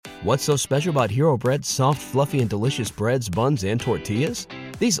What's so special about Hero Bread's soft, fluffy, and delicious breads, buns, and tortillas?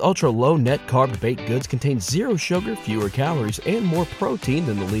 These ultra-low net-carb baked goods contain zero sugar, fewer calories, and more protein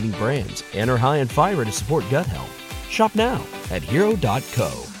than the leading brands, and are high in fiber to support gut health. Shop now at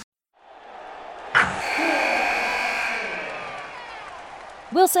Hero.co.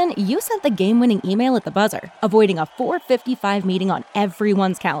 Wilson, you sent the game-winning email at the buzzer, avoiding a 4:55 meeting on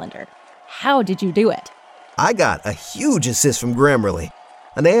everyone's calendar. How did you do it? I got a huge assist from Grammarly,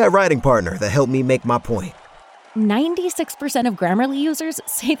 an AI writing partner that helped me make my point. 96% of Grammarly users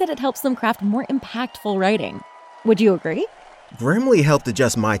say that it helps them craft more impactful writing. Would you agree? Grammarly helped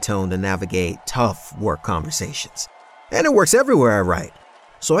adjust my tone to navigate tough work conversations. And it works everywhere I write,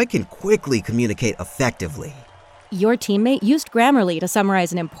 so I can quickly communicate effectively. Your teammate used Grammarly to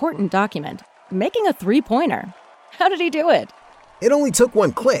summarize an important document, making a 3-pointer. How did he do it? It only took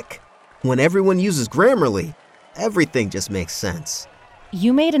one click. When everyone uses Grammarly, everything just makes sense.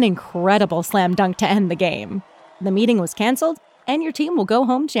 You made an incredible slam dunk to end the game. The meeting was canceled, and your team will go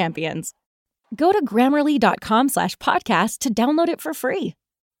home champions. Go to Grammarly.com/podcast to download it for free.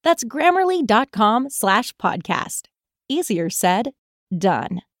 That's Grammarly.com/podcast. Easier said,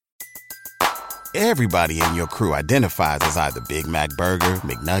 done. Everybody in your crew identifies as either Big Mac Burger,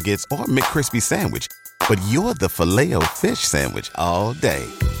 McNuggets, or McCrispy Sandwich. But you're the Filet-O-Fish Sandwich all day.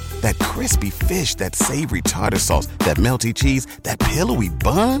 That crispy fish, that savory tartar sauce, that melty cheese, that pillowy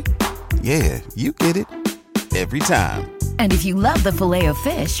bun. Yeah, you get it. Every time. And if you love the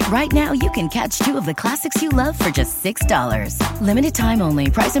Filet-O-Fish, right now you can catch 2 of the classics you love for just $6. Limited time only.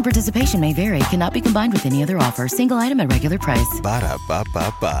 Price and participation may vary. Cannot be combined with any other offer. Single item at regular price.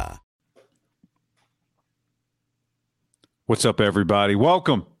 Ba-da-ba-ba-ba. What's up, everybody?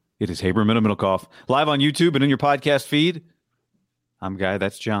 Welcome. It is Haberman and Middlecoff, live on YouTube and in your podcast feed. I'm Guy,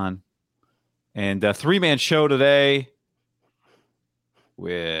 that's John. And a 3-man show today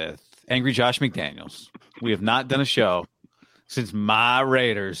with Angry Josh McDaniels. We have not done a show since my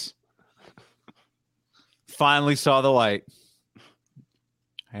Raiders finally saw the light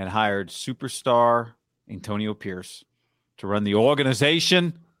and hired superstar Antonio Pierce to run the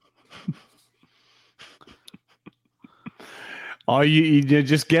organization. Oh, you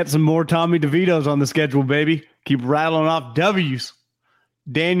just get some more Tommy DeVitos on the schedule, baby. Keep rattling off W's.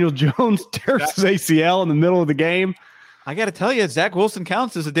 Daniel Jones tears his ACL in the middle of the game. I got to tell you, Zach Wilson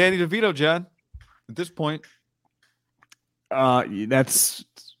counts as a Danny DeVito, John, at this point. I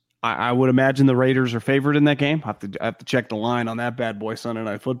would imagine the Raiders are favored in that game. I have to check the line on that bad boy Sunday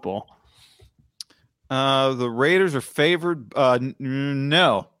Night Football. The Raiders are favored.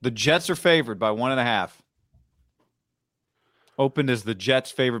 No, the Jets are favored by 1.5. Opened as the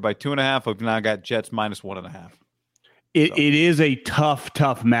Jets favored by 2.5. I've now got Jets -1.5. It is a tough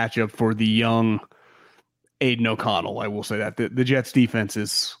matchup for the young Aiden O'Connell. I will say that the Jets defense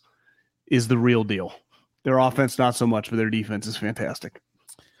is the real deal. Their offense, not so much, but their defense is fantastic.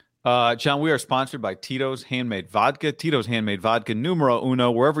 John, we are sponsored by Tito's Handmade Vodka. Tito's Handmade Vodka, numero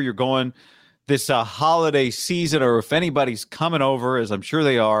uno, wherever you're going this holiday season, or if anybody's coming over, as I'm sure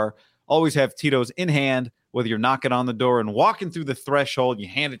they are, always have Tito's in hand, whether you're knocking on the door and walking through the threshold, you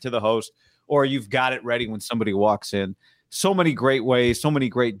hand it to the host, or you've got it ready when somebody walks in. So many great ways, so many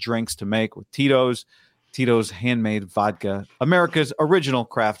great drinks to make with Tito's. Tito's Handmade Vodka, America's original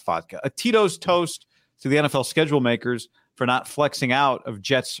craft vodka. A Tito's toast to the NFL schedule makers for not flexing out of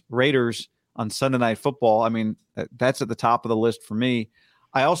Jets Raiders on Sunday Night Football. I mean, that's at the top of the list for me.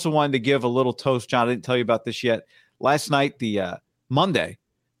 I also wanted to give a little toast, John. I didn't tell you about this yet. Last night, the Monday,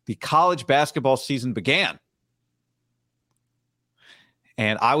 the college basketball season began.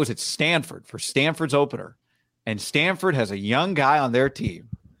 And I was at Stanford for Stanford's opener. And Stanford has a young guy on their team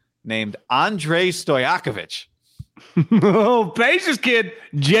named Andrei Stojakovic. Oh, Peja's kid,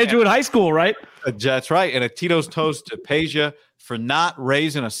 Jesuit High School, right? That's right. And a Tito's toast to Peja for not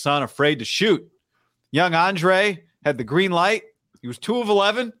raising a son afraid to shoot. Young Andre had the green light. He was 2 of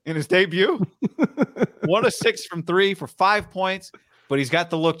 11 in his debut. 1 of 6 from 3 for 5 points. But he's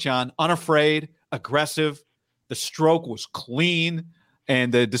got the look, John. Unafraid, aggressive. The stroke was clean.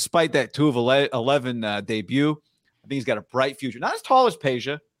 And despite that 2 of 11 debut, I think he's got a bright future. Not as tall as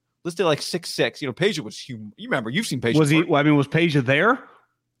Peja. Listed like 6'6". You know, Peja was huge. You remember, you've seen Peja. Was he? I mean, was Peja there?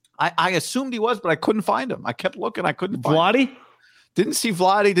 I assumed he was, but I couldn't find him. I kept looking. I couldn't find Vladdy? him. Didn't see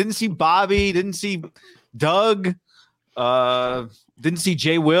Vladdy. Didn't see Bobby. Didn't see Doug. Didn't see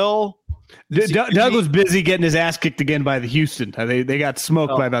Jay Will. Doug was busy getting his ass kicked again by the Houston. They got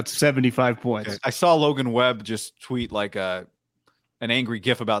smoked by about 75 points. Okay. I saw Logan Webb just tweet like an angry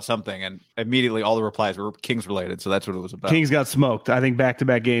gif about something, and immediately all the replies were Kings related. So that's what it was about. Kings got smoked, I think,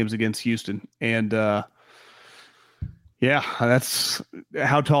 back-to-back games against Houston. And Yeah, that's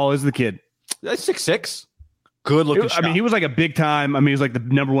how tall is the kid? That's 6'6". Good looking. I mean, he was like a big time. I mean, he was like the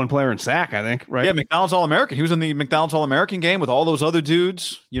number one player in sack, I think, right? Yeah, McDonald's All-American. He was in the McDonald's All-American game with all those other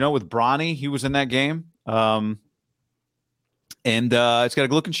dudes, with Bronny. He was in that game. And it's got a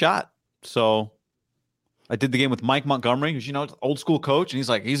good looking shot. So I did the game with Mike Montgomery, who's, old school coach. And he's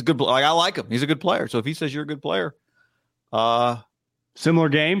like, he's a good, like, I like him. He's a good player. So if he says you're a good player, similar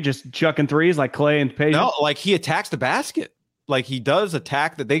game, just chucking threes like Clay and Page. No, like he attacks the basket. Like he does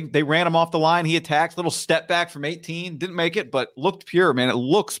attack that. They ran him off the line. He attacks, little step back from 18. Didn't make it, but looked pure, man. It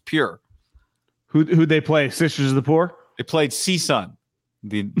looks pure. Who'd they play? Sisters of the Poor? They played CSUN,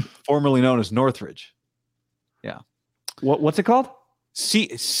 formerly known as Northridge. Yeah. What's it called?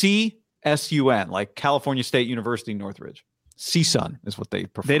 CSUN, like California State University Northridge. CSUN is what they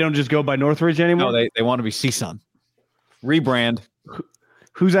prefer. They don't just go by Northridge anymore? No, they want to be CSUN. Rebrand.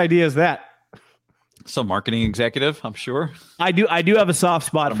 Whose idea is that? Some marketing executive, I'm sure. I do have a soft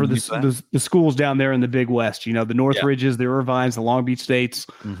spot for the schools down there in the Big West. The Northridges, the Irvines, the Long Beach States.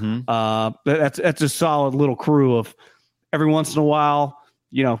 Mm-hmm. That's a solid little crew of every once in a while,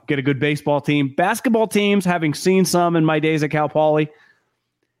 get a good baseball team. Basketball teams, having seen some in my days at Cal Poly,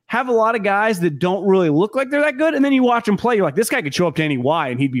 have a lot of guys that don't really look like they're that good. And then you watch them play, you're like, this guy could show up to any Y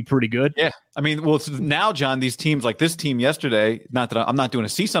and he'd be pretty good. Yeah. I mean, well, now, John, these teams like this team yesterday, not that I'm not doing a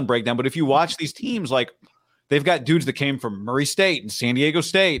CSUN breakdown, but if you watch these teams, like they've got dudes that came from Murray State and San Diego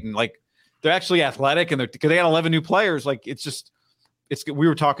State, and like they're actually athletic, and because they got 11 new players. Like we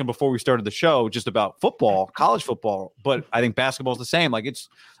were talking before we started the show just about football, college football, but I think basketball is the same. Like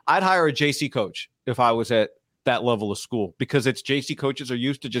I'd hire a JC coach if I was at that level of school, because it's JC coaches are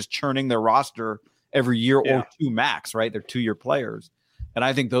used to just churning their roster every year or two max, right? They're 2-year players. And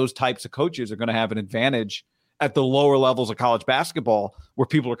I think those types of coaches are going to have an advantage at the lower levels of college basketball, where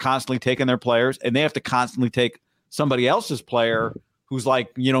people are constantly taking their players and they have to constantly take somebody else's player who's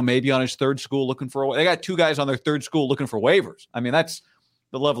like, maybe on his third school looking for they got 2 guys on their third school looking for waivers. I mean, that's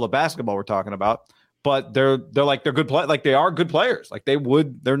the level of basketball we're talking about, but they're good play. Like they are good players. Like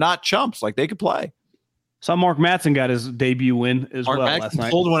they're not chumps. Like they could play. So Mark Matson got his debut win as well last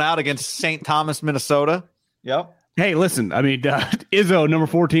night. Pulled one out against St. Thomas, Minnesota. Yep. Hey, listen, I mean, Izzo, number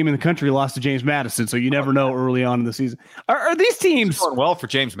 4 team in the country, lost to James Madison, so you never know early on in the season. Are these teams going well for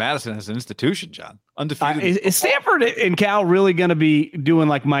James Madison as an institution, John? Undefeated. Is Stanford and Cal really going to be doing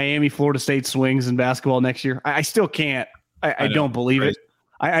like Miami, Florida State swings in basketball next year? I still can't. I don't believe it.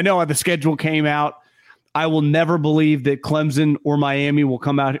 I know the schedule came out. I will never believe that Clemson or Miami will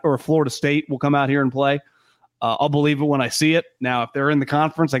come out, or Florida State will come out here and play. I'll believe it when I see it. Now, if they're in the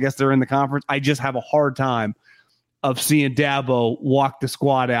conference, I guess they're in the conference. I just have a hard time of seeing Dabo walk the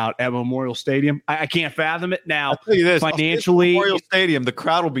squad out at Memorial Stadium. I can't fathom it. Now, I'll tell you this, financially, Memorial Stadium, the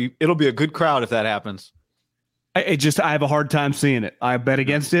crowd it'll be a good crowd if that happens. I have a hard time seeing it. I bet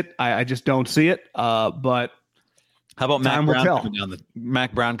against it. I just don't see it. But how about Mac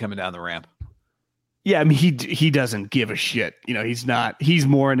Brown coming down the ramp? Yeah, I mean, he doesn't give a shit. He's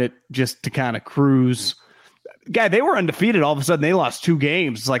more in it just to kind of cruise. Guy, they were undefeated. All of a sudden, they lost 2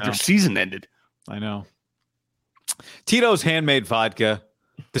 games. It's like their season ended. I know. Tito's Handmade Vodka,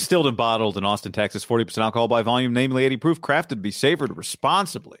 distilled and bottled in Austin, Texas, 40% alcohol by volume, namely 80 proof, crafted to be savored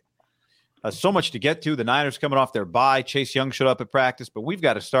responsibly. So much to get to. The Niners coming off their bye. Chase Young showed up at practice, but we've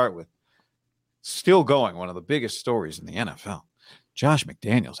got to start with still going, one of the biggest stories in the NFL. Josh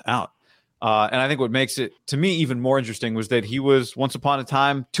McDaniels out. And I think what makes it, to me, even more interesting was that he was, once upon a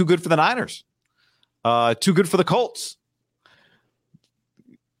time, too good for the Niners. Too good for the Colts.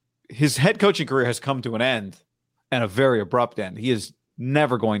 His head coaching career has come to an end, and a very abrupt end. He is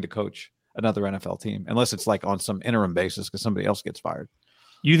never going to coach another NFL team unless it's like on some interim basis because somebody else gets fired.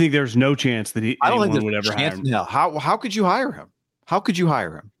 You think there's no chance that I don't think would ever hire him? No. How could you hire him? How could you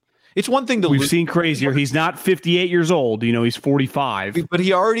hire him? It's one thing to we've seen crazier. He's not 58 years old. He's 45. But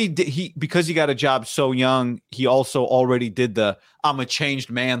he already did. Because he got a job so young, he also already did the "I'm a changed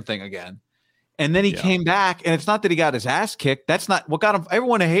man" thing again. And then he came back, and it's not that he got his ass kicked. That's not what got him.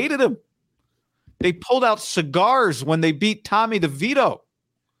 Everyone hated him. They pulled out cigars when they beat Tommy DeVito.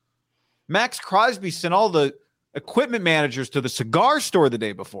 Max Crosby sent all the equipment managers to the cigar store the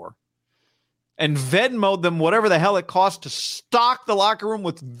day before and Venmo'd them whatever the hell it cost to stock the locker room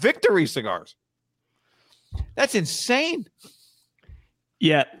with Victory cigars. That's insane.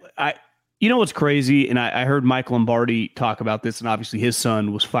 Yeah, what's crazy, and I heard Mike Lombardi talk about this, and obviously his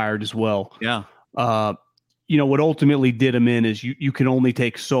son was fired as well. Yeah. What ultimately did him in is you can only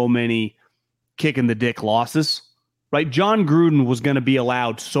take so many kick in the dick losses, right? John Gruden was going to be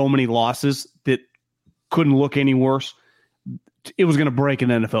allowed so many losses that couldn't look any worse. it was going to break an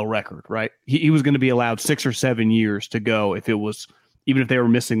NFL record, right? He was going to be allowed 6 or 7 years to go even if they were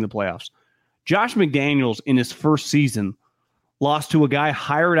missing the playoffs. Josh McDaniels in his first season lost to a guy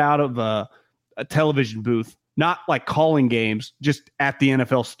hired out of a television booth, not like calling games, just at the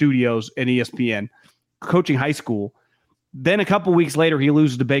NFL studios and ESPN, coaching high school. Then a couple weeks later, he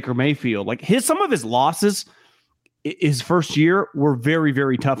loses to Baker Mayfield. Like some of his losses his first year were very,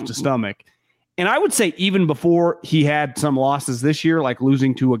 very tough to stomach. And I would say even before he had some losses this year, like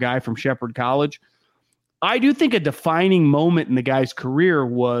losing to a guy from Shepherd College, I do think a defining moment in the guy's career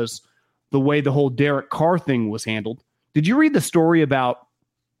was the way the whole Derek Carr thing was handled. Did you read the story about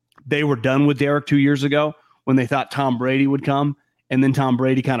they were done with Derek 2 years ago when they thought Tom Brady would come, and then Tom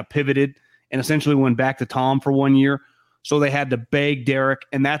Brady kind of pivoted and essentially went back to Tom for 1 year? So they had to beg Derek,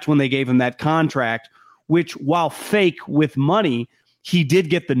 and that's when they gave him that contract, which, while fake with money, he did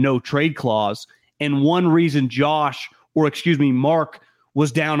get the no trade clause. And one reason Mark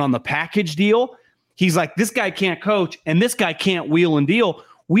was down on the package deal, he's like, this guy can't coach and this guy can't wheel and deal.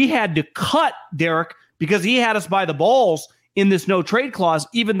 We had to cut Derek because he had us by the balls in this no trade clause,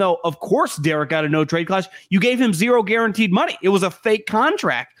 even though, of course, Derek got a no trade clause. You gave him zero guaranteed money. It was a fake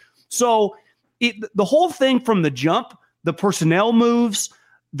contract. So the whole thing from the jump, the personnel moves,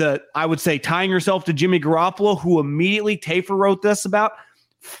 I would say tying yourself to Jimmy Garoppolo, who immediately, Tafer wrote this about,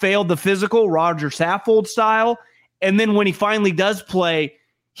 failed the physical, Roger Saffold style. And then when he finally does play,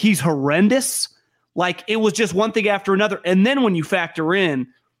 he's horrendous. Like, it was just one thing after another. And then when you factor in,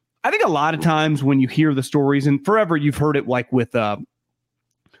 I think a lot of times when you hear the stories, and forever you've heard it like with the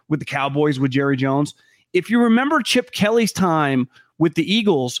Cowboys with Jerry Jones. If you remember Chip Kelly's time with the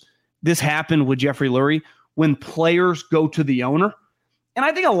Eagles, this happened with Jeffrey Lurie when players go to the owner. And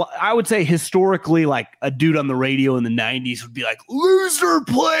I think I would say historically, like a dude on the radio in the 90s would be like, loser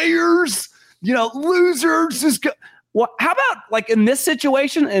players, losers. Well, how about like in this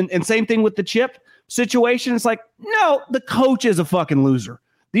situation, and same thing with the Chip situation? It's like, no, the coach is a fucking loser.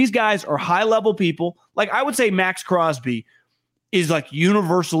 These guys are high-level people. Like, I would say Max Crosby is like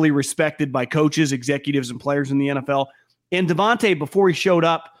universally respected by coaches, executives, and players in the NFL. And Devontae, before he showed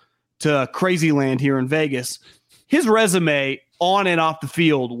up to Crazy Land here in Vegas, his resume on and off the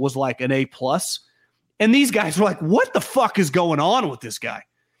field was like an A+. And these guys were like, what the fuck is going on with this guy?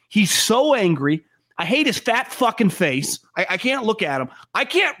 He's so angry. I hate his fat fucking face. I can't look at him. I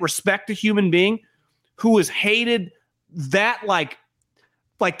can't respect a human being who is hated that like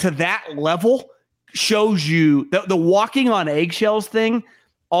to that level. Shows you the walking on eggshells thing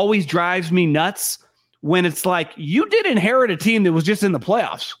always drives me nuts when it's like, you did inherit a team that was just in the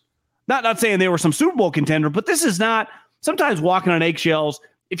playoffs. Not saying they were some Super Bowl contender, but this is not. Sometimes walking on eggshells,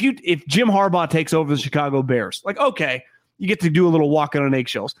 if Jim Harbaugh takes over the Chicago Bears, like, okay, you get to do a little walking on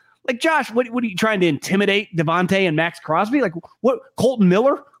eggshells. Like, Josh, what are you trying to intimidate Devontae and Max Crosby? Like, what, Colton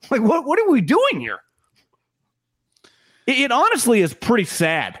Miller? Like, what are we doing here? It honestly is pretty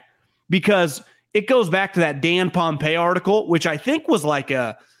sad because it goes back to that Dan Pompei article, which I think was like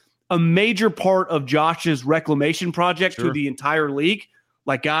a major part of Josh's reclamation project to the entire league.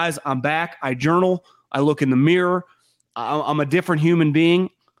 Like, guys, I'm back. I journal. I look in the mirror. I'm a different human being.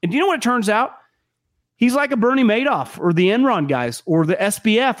 And do you know what it turns out? He's like a Bernie Madoff or the Enron guys or the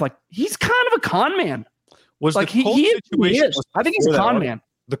SBF. Like, he's kind of a con man. Was like he is. I think he's a con man.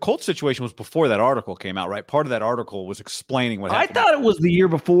 The Colts situation was before that article came out, right? Part of that article was explaining what happened. I thought it was the year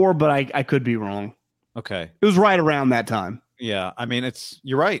before, but I could be wrong. Okay. It was right around that time. Yeah. I mean,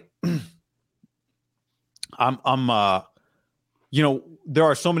 you're right. There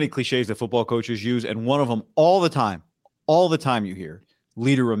are so many cliches that football coaches use, and one of them all the time you hear,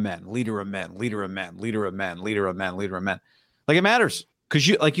 leader of men, leader of men, leader of men, leader of men, leader of men, leader of men. Like, it matters because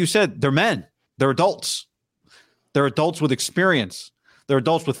like you said, they're men. They're adults. They're adults with experience. They're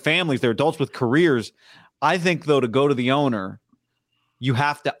adults with families. They're adults with careers. I think, though, to go to the owner, you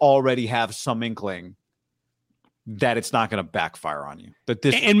have to already have some inkling that it's not going to backfire on you. That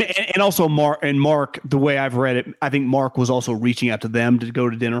this and also Mark, the way I've read it, I think Mark was also reaching out to them to go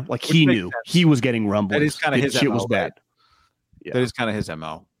to dinner. Like, he knew he was getting rumblings. That is kind of his shit MO, was bad. Yeah. That is kind of his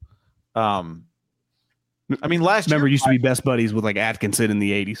MO. I mean, last year used to be best buddies with like Atkinson in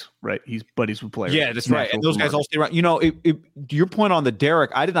the 80s, right? He's buddies with players. Yeah, that's right. And those guys all stay around. Your point on the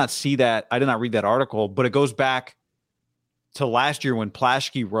Derek, I did not see that. I did not read that article, but it goes back to last year when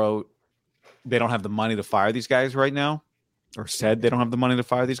Plaschke wrote they don't have the money to fire these guys right now, or said they don't have the money to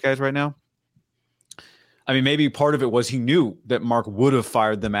fire these guys right now. I mean, maybe part of it was he knew that Mark would have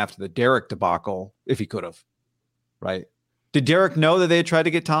fired them after the Derek debacle if he could have, right? Did Derek know that they had tried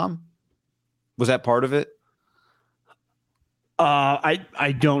to get Tom? Was that part of it?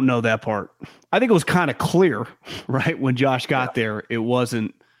 I don't know that part. I think it was kind of clear, right? When Josh got there, it was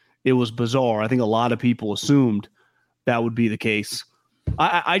bizarre. I think a lot of people assumed that would be the case.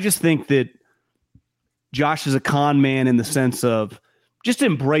 I just think that Josh is a con man in the sense of just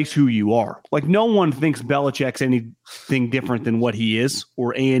embrace who you are. Like, no one thinks Belichick's anything different than what he is,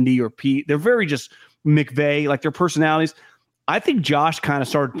 or Andy or Pete. They're very just McVay, like their personalities. I think Josh kind of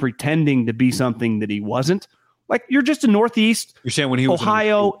started pretending to be something that he wasn't. Like, you're just a Northeast, you're saying when he was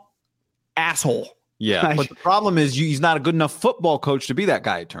Ohio asshole. Yeah, but the problem is he's not a good enough football coach to be that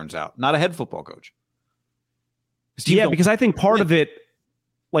guy, it turns out. Not a head football coach. Yeah, because I think part of it,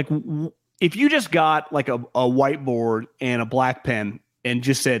 like, if you just got like a whiteboard and a black pen and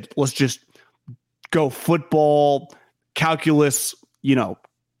just said, let's just go football, calculus,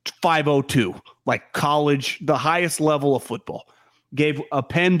 502, like college, the highest level of football, gave a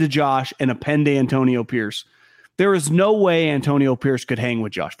pen to Josh and a pen to Antonio Pierce, there is no way Antonio Pierce could hang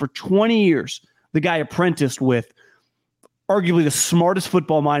with Josh. For 20 years, the guy apprenticed with arguably the smartest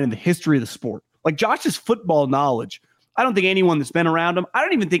football mind in the history of the sport. Like, Josh's football knowledge, I don't think anyone that's been around him, I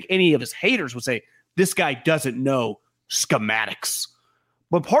don't even think any of his haters would say, this guy doesn't know schematics.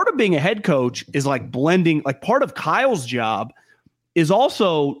 But part of being a head coach is like blending, like part of Kyle's job is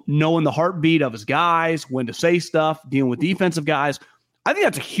also knowing the heartbeat of his guys, when to say stuff, dealing with defensive guys. I think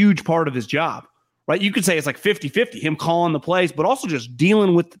that's a huge part of his job, right? You could say it's like 50-50, him calling the plays, but also just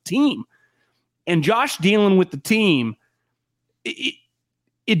dealing with the team. And Josh dealing with the team,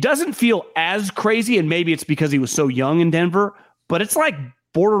 it doesn't feel as crazy, and maybe it's because he was so young in Denver, but it's like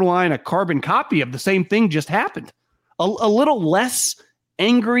borderline a carbon copy of the same thing just happened. A little less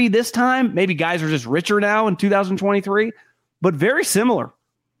angry this time. Maybe guys are just richer now in 2023, but very similar.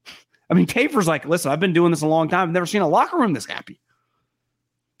 I mean, Tafer's like, listen, I've been doing this a long time. I've never seen a locker room this happy.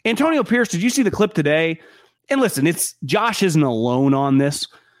 Antonio Pierce, did you see the clip today? And listen, Josh isn't alone on this,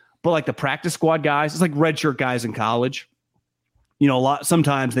 but like the practice squad guys, it's like redshirt guys in college.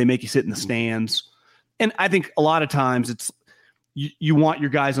 Sometimes they make you sit in the stands. And I think a lot of times it's you want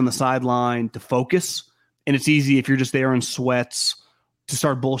your guys on the sideline to focus. And it's easy if you're just there in sweats to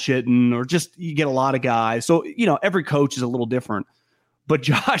start bullshitting, or just you get a lot of guys. So, every coach is a little different. But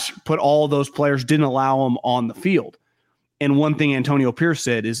Josh put all those players, didn't allow them on the field. And one thing Antonio Pierce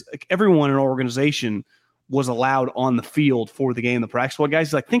said is, like, everyone in our organization was allowed on the field for the game. The practice squad guys,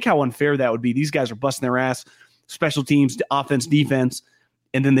 he's like, think how unfair that would be. These guys are busting their ass, special teams, offense, defense,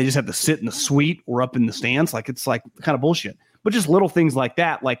 and then they just have to sit in the suite or up in the stands. Like, it's like kind of bullshit. But just little things like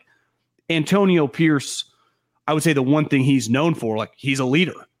that. Like, Antonio Pierce, I would say the one thing he's known for, like, he's a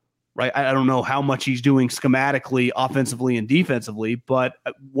leader, right? I don't know how much he's doing schematically, offensively and defensively, but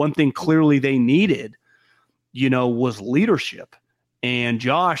one thing clearly they needed, was leadership. And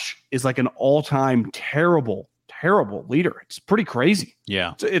Josh is like an all-time terrible, terrible leader. It's pretty crazy.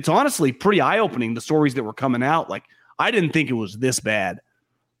 Yeah. It's honestly pretty eye-opening, the stories that were coming out. Like, I didn't think it was this bad.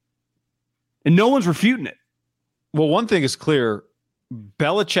 And no one's refuting it. Well, one thing is clear.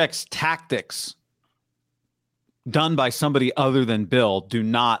 Belichick's tactics done by somebody other than Bill do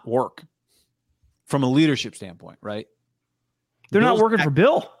not work from a leadership standpoint, right? They're not working for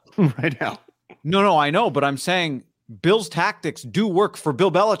Bill right now. No, I know, but I'm saying Bill's tactics do work for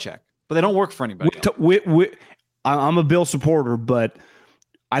Bill Belichick, but they don't work for anybody else. I'm a Bill supporter, but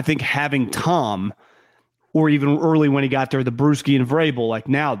I think having Tom, or even early when he got there, the Brewski and Vrabel, like,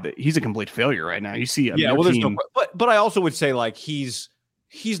 now he's a complete failure right now. You see, there's no, but I also would say, like, he's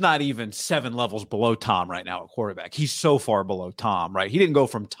not even 7 levels below Tom right now at quarterback. He's so far below Tom, right? He didn't go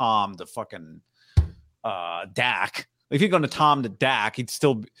from Tom to fucking Dak. If he'd gone to Tom to Dak,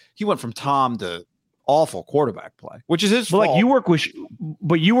 he went from Tom to awful quarterback play, which is his fault. Like, you work with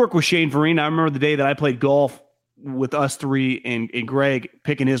Shane Vereen. I remember the day that I played golf with us three and Greg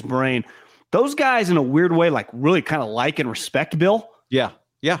picking his brain. Those guys, in a weird way, like, really kind of like and respect Bill. Yeah.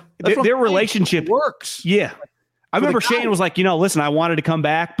 Their relationship works. Yeah. I remember Shane was like, listen, I wanted to come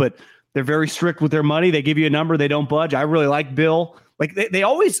back, but they're very strict with their money. They give you a number. They don't budge. I really like Bill. Like, they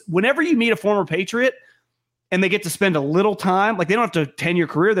always, whenever you meet a former Patriot and they get to spend a little time, like, they don't have to 10-year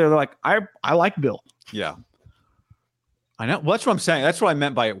career there. They're like, I like Bill. Yeah. I know. Well, that's what I'm saying. That's what I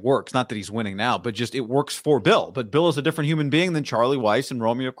meant by it works. Not that he's winning now, but just it works for Bill. But Bill is a different human being than Charlie Weiss and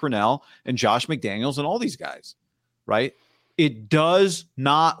Romeo Crennel and Josh McDaniels and all these guys, right? It does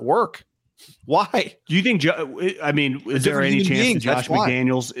not work. Why? Do you think, is there any chance that Josh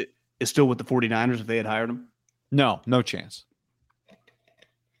McDaniels is still with the 49ers if they had hired him? No chance.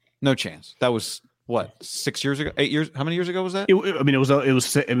 No chance. That was what, 6 years ago, 8 years? How many years ago was that?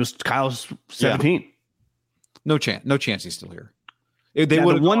 It was Kyle's 17. Yeah. No chance he's still here. They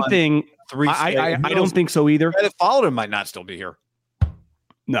would have one thing. I don't think so either. The guy that followed him might not still be here.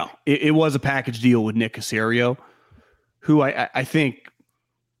 No, it was a package deal with Nick Caserio, who I think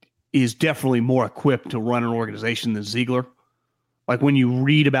is definitely more equipped to run an organization than Ziegler. Like when you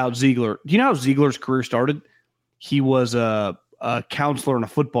read about Ziegler, do you know how Ziegler's career started? He was a counselor and a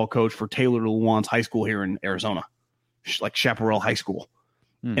football coach for Taylor Lewan's high school here in Arizona, like Chaparral High School.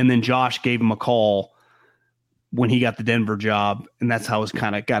 And then Josh gave him a call when he got the Denver job, and that's how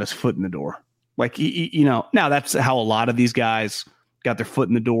got his foot in the door. Like, now that's how a lot of these guys got their foot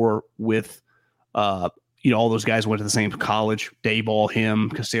in the door with, all those guys went to the same college, Dayball, him,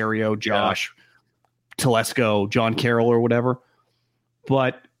 Caserio, Josh, Telesco, John Carroll or whatever.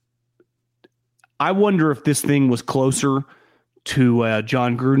 But I wonder if this thing was closer to a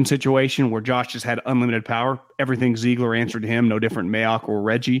John Gruden situation where Josh just had unlimited power. Everything Ziegler answered to him, no different Mayock or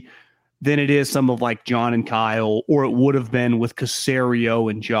Reggie, than it is some of like John and Kyle, or it would have been with Caserio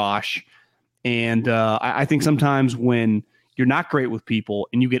and Josh. And I think sometimes when you're not great with people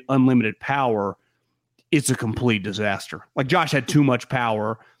and you get unlimited power, it's a complete disaster. Like Josh had too much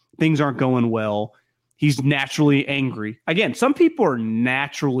power. Things aren't going well. He's naturally angry. Again, some people are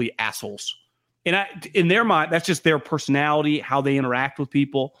naturally assholes. And in their mind, that's just their personality, how they interact with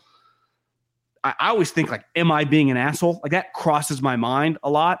people. I always think like, am I being an asshole? Like that crosses my mind a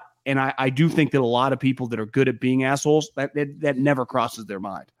lot. And I do think that a lot of people that are good at being assholes, that never crosses their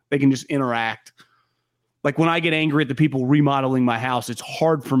mind. They can just interact. Like when I get angry at the people remodeling my house, it's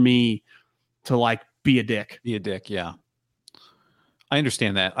hard for me to like be a dick. Be a dick, yeah. I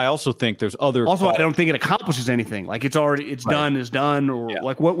understand that. I also think there's other. Also, I don't think it accomplishes anything. Like it's done is done, or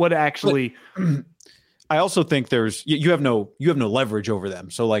like what actually. But I also think there's you have no leverage over them.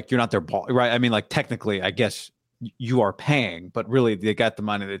 So like you're not their boss, right? I mean, like technically, I guess you are paying, but really they got the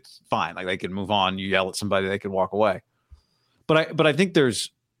money. That's fine. Like they can move on. You yell at somebody, they can walk away. But I think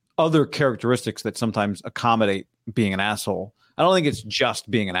there's other characteristics that sometimes accommodate being an asshole. I don't think it's just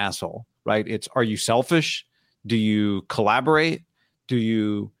being an asshole, right? It's, are you selfish? Do you collaborate? Do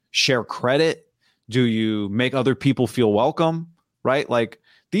you share credit? Do you make other people feel welcome? Right? Like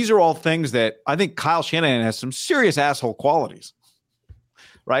these are all things that I think Kyle Shanahan has some serious asshole qualities,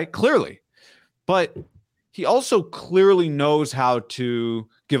 right? Clearly. But he also clearly knows how to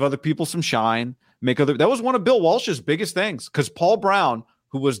give other people some shine, that was one of Bill Walsh's biggest things, because Paul Brown,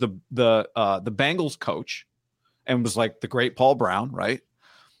 who was the Bengals coach and was like the great Paul Brown, right?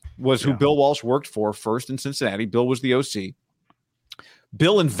 Was who Bill Walsh worked for first in Cincinnati. Bill was the OC.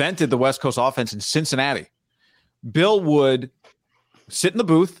 Bill invented the West Coast offense in Cincinnati. Bill would sit in the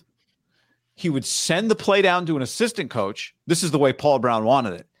booth. He would send the play down to an assistant coach. This is the way Paul Brown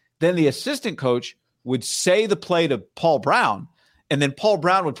wanted it. Then the assistant coach would say the play to Paul Brown, and then Paul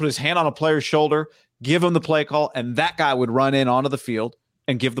Brown would put his hand on a player's shoulder, give him the play call, and that guy would run in onto the field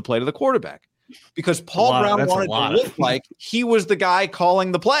and give the play to the quarterback. Because Paul Brown wanted to look like he was the guy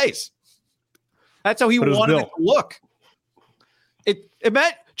calling the plays. That's how he wanted it to look. It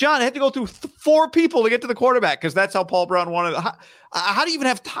meant, John, had to go through 4 people to get to the quarterback because that's how Paul Brown wanted it. How do you even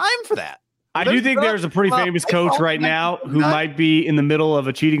have time for that? I do think there's a pretty famous coach right now who might be in the middle of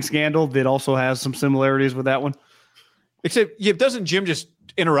a cheating scandal that also has some similarities with that one. Except, doesn't Jim just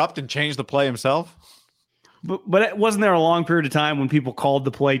interrupt and change the play himself? But wasn't there a long period of time when people called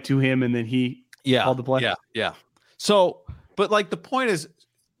the play to him and then he called the play? Yeah. So, but like the point is,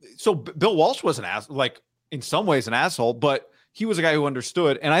 so Bill Walsh was an ass, like in some ways an asshole, but he was a guy who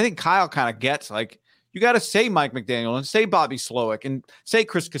understood. And I think Kyle kind of gets like, you got to say Mike McDaniel and say Bobby Slowick and say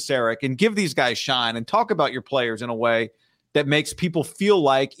Chris Kasarik and give these guys shine and talk about your players in a way that makes people feel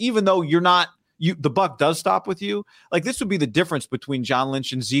like, even though you're not, the buck does stop with you. Like this would be the difference between John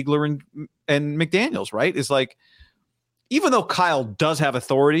Lynch and Ziegler and McDaniels, right? Is like, even though Kyle does have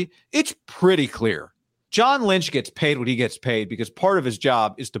authority, it's pretty clear. John Lynch gets paid what he gets paid because part of his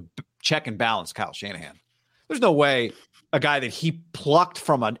job is to check and balance Kyle Shanahan. There's no way a guy that he plucked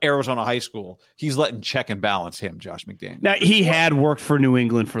from an Arizona high school, he's letting check and balance him, Josh McDaniels. Now, he had worked for New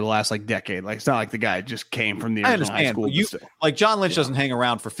England for the last decade. Like, it's not like the guy just came from the Arizona high school. Like John Lynch doesn't hang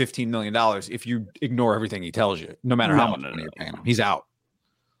around for $15 million if you ignore everything he tells you, no matter how much money you're paying him. He's out.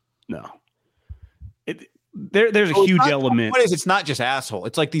 No. There's a huge element. What is it's not just asshole.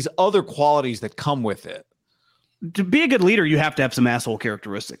 It's like these other qualities that come with it. To be a good leader, you have to have some asshole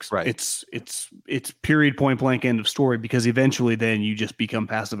characteristics. Right. It's period, point blank, end of story, because eventually then you just become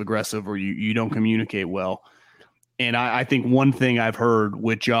passive aggressive or you don't communicate well. And I think one thing I've heard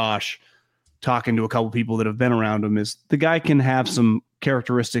with Josh talking to a couple people that have been around him is the guy can have some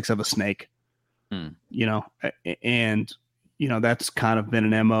characteristics of a snake, and that's kind of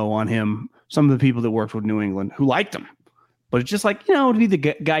been an MO on him. Some of the people that worked with New England who liked him, But it's just like, to be the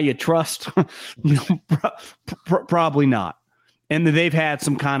guy you trust, probably not. And they've had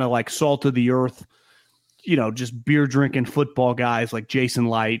some kind of like salt of the earth, just beer drinking football guys like Jason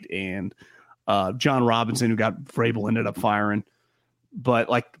Light and John Robinson, who got Vrabel ended up firing. But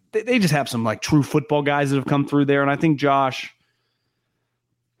like they just have some like true football guys that have come through there. And I think Josh,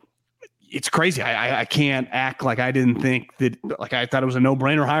 it's crazy. I can't act like I didn't think that, like I thought it was a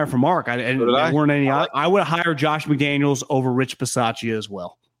no-brainer hire for Mark. There weren't any. I would have hired Josh McDaniels over Rich Bisaccia as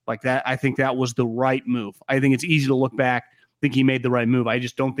well. Like that, I think that was the right move. I think it's easy to look back, think he made the right move. I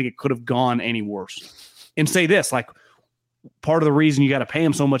just don't think it could have gone any worse. And say this, like part of the reason you got to pay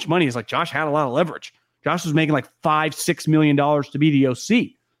him so much money is like Josh had a lot of leverage. Josh was making like $5-6 million to be the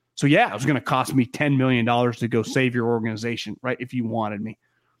OC. So yeah, it was going to cost me $10 million to go save your organization, right? If you wanted me,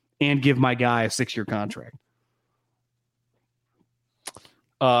 and give my guy a 6-year contract.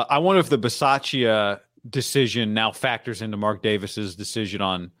 I wonder if the Bisaccia decision now factors into Mark Davis's decision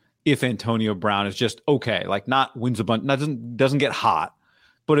on if Antonio Brown is just okay, like not wins a bunch, doesn't get hot,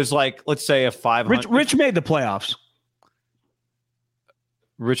 but it's like, let's say a 500. Rich made the playoffs.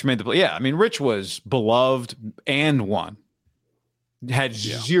 Rich made the play. Yeah, I mean, Rich was beloved and won. Had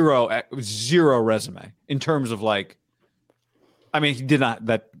zero resume in terms of like. I mean, he did not.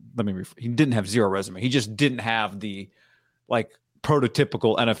 He didn't have zero resume. He just didn't have the like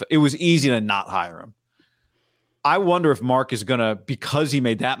prototypical NFL. It was easy to not hire him. I wonder if Mark is gonna, because he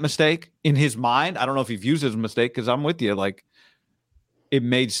made that mistake in his mind. I don't know if he views it as a mistake, because I'm with you. Like, it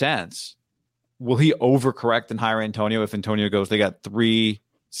made sense. Will he overcorrect and hire Antonio if Antonio goes? They got 3,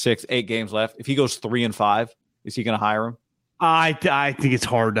 6, 8 games left. If he goes 3-5, is he going to hire him? I think it's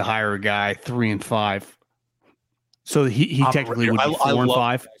hard to hire a guy 3-5. So he technically would be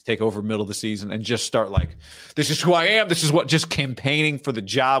 4-5. Take over middle of the season and just start like, this is who I am. This is what, just campaigning for the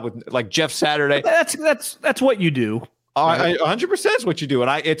job with like Jeff Saturday. That's what you do. 100% is what you do.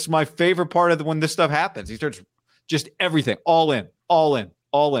 And it's my favorite part of when this stuff happens. He starts just everything, all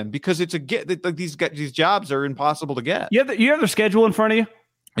in, because it's like these jobs are impossible to get. You have the schedule in front of you?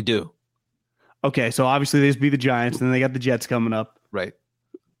 I do. Okay, so obviously these be the Giants, and then they got the Jets coming up. Right.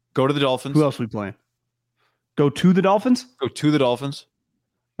 Go to the Dolphins. Who else are we playing? Go to the Dolphins? Go to the Dolphins.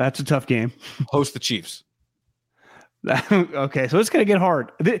 That's a tough game. Host the Chiefs. Okay, so it's going to get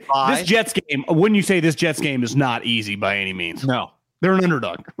hard. This Jets game, wouldn't you say this Jets game is not easy by any means? No. They're an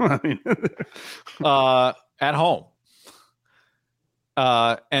underdog. At home.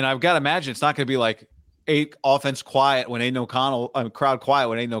 And I've got to imagine it's not going to be like offense quiet when Aiden O'Connell, crowd quiet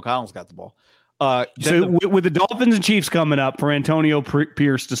when Aiden O'Connell's got the ball. With the Dolphins and Chiefs coming up for Antonio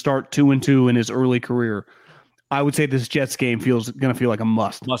Pierce to start 2-2 in his early career, I would say this Jets game going to feel like a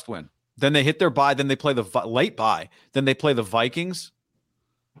must win. Then they hit their bye. Then they play the late bye. Then they play the Vikings,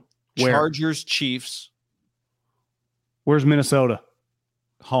 Chargers, Chiefs. Where's Minnesota?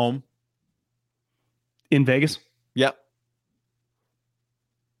 Home. In Vegas? Yep.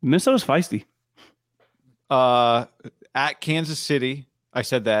 Minnesota's feisty. At Kansas City, I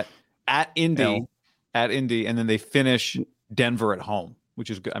said that. At Indy, and then they finish Denver at home, which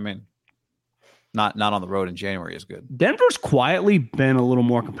is good. I mean, not on the road in January is good. Denver's quietly been a little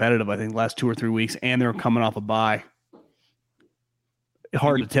more competitive, I think, last 2 or 3 weeks, and they're coming off a bye.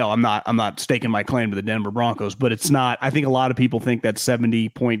 Hard to tell. I'm not staking my claim to the Denver Broncos, but it's not. I think a lot of people think that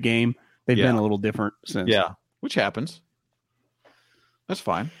 70-point game, they've been a little different since. Yeah, which happens. That's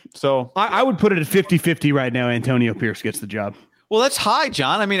fine. So I would put it at 50-50 right now. Antonio Pierce gets the job. Well, that's high,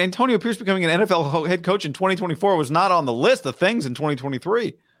 John. I mean, Antonio Pierce becoming an NFL head coach in 2024 was not on the list of things in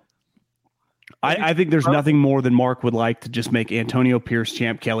 2023. I think there's nothing more than Mark would like to just make Antonio Pierce,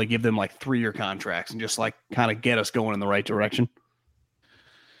 Champ Kelly, give them like 3-year contracts and just like kind of get us going in the right direction.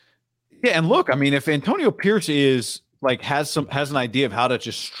 Yeah, and look, I mean, if Antonio Pierce is like has an idea of how to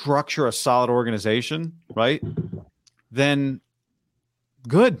just structure a solid organization, right? Then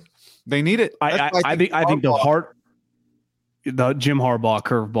good. They need it. I think the Jim Harbaugh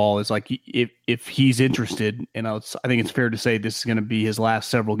curveball is like if he's interested, and I think it's fair to say this is going to be his last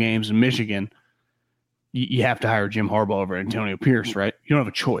several games in Michigan. You have to hire Jim Harbaugh over Antonio Pierce, right? You don't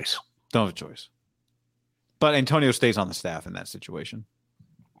have a choice. Don't have a choice. But Antonio stays on the staff in that situation.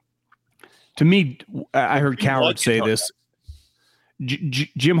 To me, I heard Coward say this.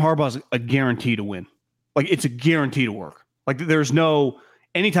 Jim Harbaugh's a guarantee to win. Like, it's a guarantee to work. Like, there's no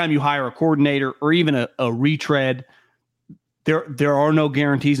 – anytime you hire a coordinator or even a retread, there are no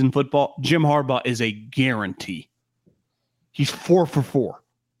guarantees in football. Jim Harbaugh is a guarantee. He's 4 for 4.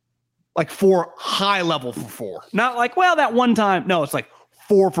 Like 4 high level for 4. Not like, well, that one time. No, it's like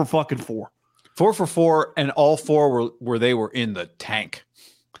 4 for fucking 4. 4 for 4, and all 4 were they were in the tank.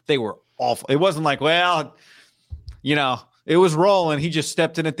 They were awful. It wasn't like, well, It was rolling. He just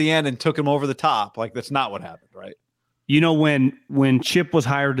stepped in at the end and took him over the top. Like, that's not what happened, right? You know, when Chip was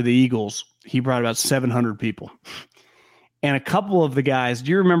hired to the Eagles, he brought about 700 people. And a couple of the guys,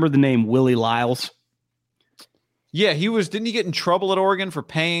 do you remember the name Willie Lyles? Yeah, didn't he get in trouble at Oregon for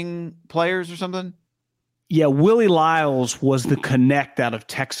paying players or something? Yeah, Willie Lyles was the connect out of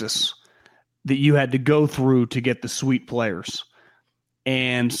Texas that you had to go through to get the sweet players.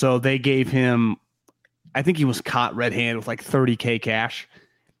 And so they gave him, I think he was caught red-handed with like $30K cash.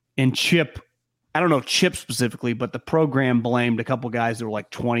 And Chip, I don't know if Chip specifically, but the program blamed a couple guys that were like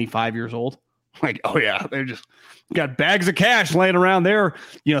 25 years old. Like, oh yeah, they just got bags of cash laying around their,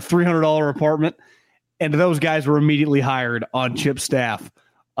 $300 apartment. And those guys were immediately hired on Chip's staff.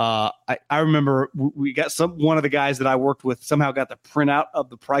 I remember we got one of the guys that I worked with somehow got the printout of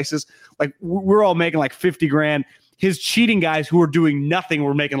the prices. Like, we're all making like 50 grand. His cheating guys who were doing nothing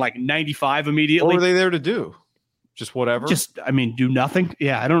were making like 95 immediately. What were they there to do? Just whatever? Do nothing.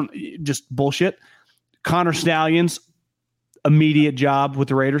 Yeah, just bullshit. Connor Stallions, immediate job with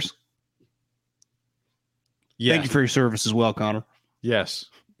the Raiders. Yes. Thank you for your service as well, Connor. Yes,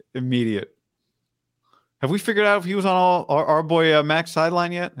 immediate. Have we figured out if he was on our boy Mac's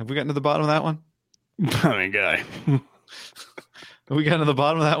sideline yet? Have we gotten to the bottom of that one? I mean, guy. Have we gotten to the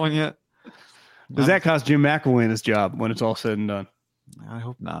bottom of that one yet? Does that cost Jim McElwain his job when it's all said and done? I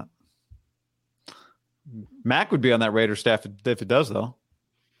hope not. Mac would be on that Raider staff if it does, though.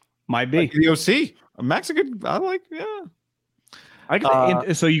 Might be. Like the OC. Mac's a good,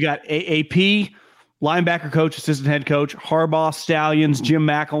 So you got AP, linebacker coach, assistant head coach, Harbaugh, Stallions, Jim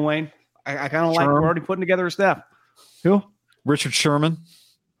McElwain. I kind of like we're already putting together a staff. Who? Richard Sherman.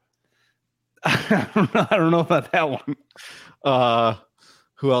 I don't know about that one.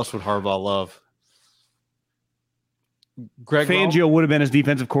 Who else would Harbaugh love? Greg Fangio would have been his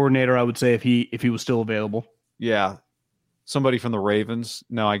defensive coordinator, I would say, if he was still available. Yeah. Somebody from the Ravens?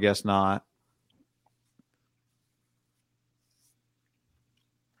 No, I guess not.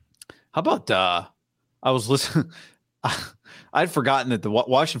 How about I was listening. I'd forgotten that the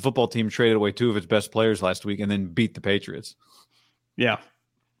Washington football team traded away two of its best players last week and then beat the Patriots. Yeah.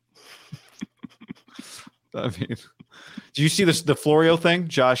 I mean, do you see the Florio thing?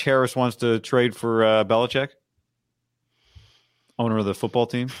 Josh Harris wants to trade for Belichick, owner of the football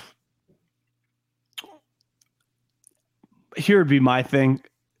team. Here would be my thing.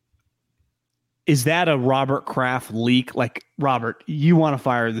 Is that a Robert Kraft leak? Like, Robert, you want to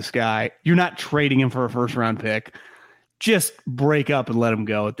fire this guy. You're not trading him for a first-round pick. Just break up and let him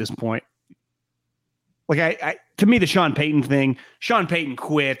go at this point. Like, to me, the Sean Payton thing, Sean Payton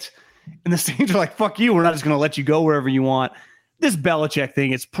quit. And the Saints are like, fuck you. We're not just going to let you go wherever you want. This Belichick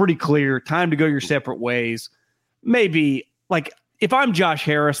thing, it's pretty clear. Time to go your separate ways. Maybe, like, if I'm Josh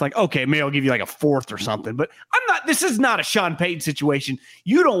Harris, like, okay, maybe I'll give you like a fourth or something. But this is not a Sean Payton situation.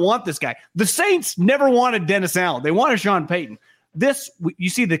 You don't want this guy. The Saints never wanted Dennis Allen. They wanted Sean Payton. You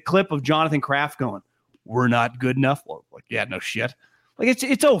see the clip of Jonathan Kraft going, we're not good enough. Well, like, yeah, no shit. Like,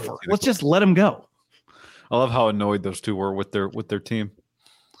 it's over. Let's just let him go. I love how annoyed those two were with their team.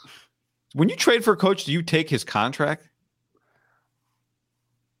 When you trade for a coach, do you take his contract?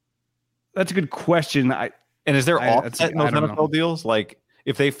 That's a good question. And is there offset in those NFL deals? Like,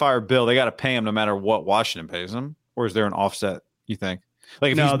 if they fire Bill, they got to pay him no matter what Washington pays him? Or is there an offset, you think?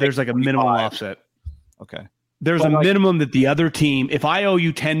 Like, no, there's like a minimum offset. Okay. There's a minimum that the other team, if I owe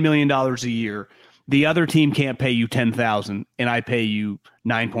you $10 million a year, the other team can't pay you $10,000 and I pay you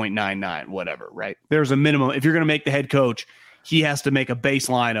 9.99, whatever, right? There's a minimum. If you're going to make the head coach, he has to make a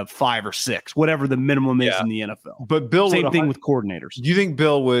baseline of 5 or 6, whatever the minimum is in the NFL. But Bill, same thing with coordinators. Do you think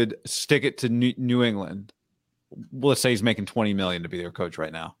Bill would stick it to New England? Let's say he's making $20 million to be their coach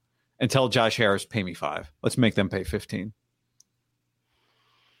right now, and tell Josh Harris, pay me 5. Let's make them pay 15.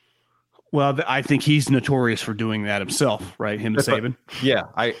 Well, I think he's notorious for doing that himself, right? Him and Saban. Yeah,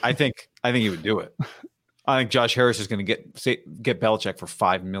 I think he would do it. I think Josh Harris is going to get Belichick for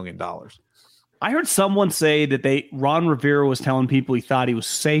 $5 million. I heard someone say that Ron Rivera was telling people he thought he was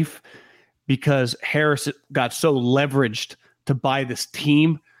safe because Harris got so leveraged to buy this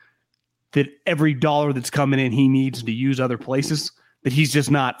team that every dollar that's coming in, he needs to use other places, that he's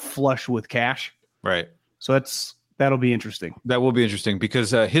just not flush with cash. Right. So that'll be interesting. That will be interesting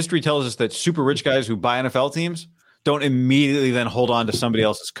because history tells us that super rich guys who buy NFL teams don't immediately then hold on to somebody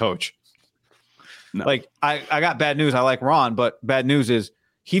else's coach. No. Like, I got bad news. I like Ron, but bad news is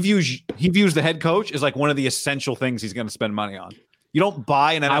he views the head coach as like one of the essential things he's going to spend money on. You don't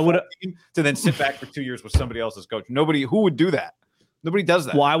buy an NFL team to then sit back for 2 years with somebody else's coach. Who would do that? Nobody does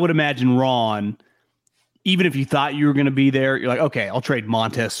that. Well, I would imagine Ron even if you thought you were going to be there, you're like, okay, I'll trade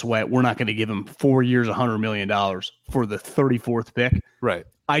Montez Sweat. We're not going to give him 4 years, $100 million for the 34th pick. Right.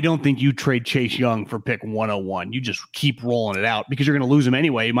 I don't think you trade Chase Young for pick 101. You just keep rolling it out because you're going to lose him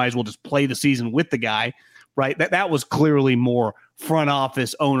anyway. You might as well just play the season with the guy, right? That was clearly more front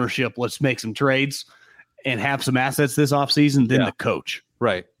office ownership. Let's make some trades and have some assets this offseason than the coach.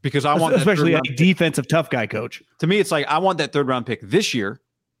 Right. Because I want especially a defensive tough guy coach. To me, it's like I want that 3rd round pick this year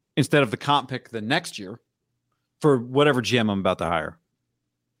instead of the comp pick the next year for whatever GM I'm about to hire.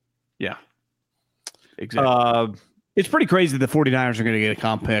 Yeah. Exactly. It's pretty crazy that the 49ers are going to get a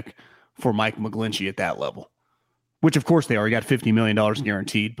comp pick for Mike McGlinchey at that level, which of course they are. He got $50 million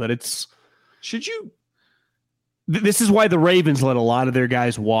guaranteed, but it's this is why the Ravens let a lot of their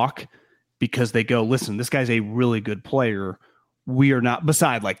guys walk, because they go, listen, this guy's a really good player. We are not,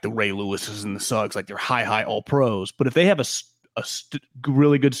 beside like the Ray Lewises and the Suggs, like they're high all pros. But if they have a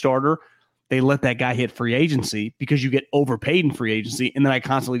really good starter, they let that guy hit free agency because you get overpaid in free agency. And then I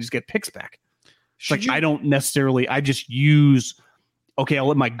constantly just get picks back. I don't necessarily, I just use, okay, I'll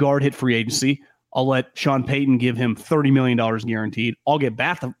let my guard hit free agency. I'll let Sean Payton give him $30 million guaranteed. I'll get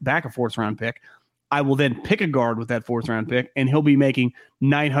back a 4th round pick. I will then pick a guard with that 4th round pick, and he'll be making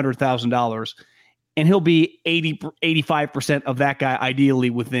 $900,000, and he'll be 85% of that guy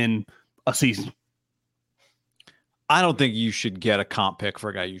ideally within a season. I don't think you should get a comp pick for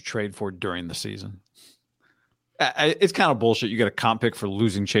a guy you trade for during the season. It's kind of bullshit. You get a comp pick for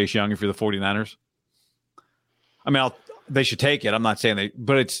losing Chase Young if you're the 49ers. I mean, they should take it. I'm not saying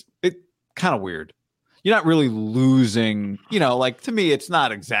but it's kind of weird. You're not really losing, like to me, it's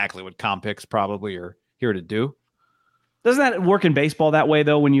not exactly what comp picks probably are here to do. Doesn't that work in baseball that way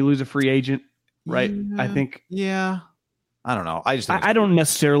though? When you lose a free agent, right? Yeah, I think. Yeah. I don't know. I don't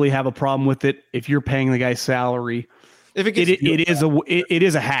necessarily have a problem with it if you're paying the guy's salary. If it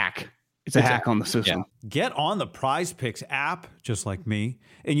is a hack. It's a hack on the system. Yeah. Get on the Prize Picks app, just like me,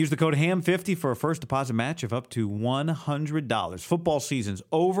 and use the code HAM50 for a first deposit match of up to $100. Football season's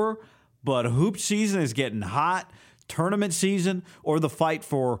over, but hoop season is getting hot. Tournament season or the fight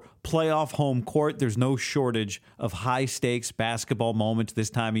for playoff home court, there's no shortage of high-stakes basketball moments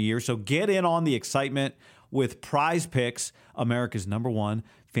this time of year. So get in on the excitement with Prize Picks, America's #1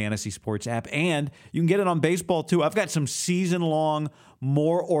 fantasy sports app. And you can get it on baseball, too. I've got some season-long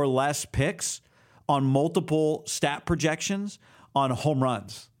more or less picks on multiple stat projections on home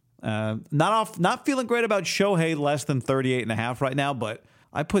runs. Not feeling great about Shohei less than 38.5 right now, but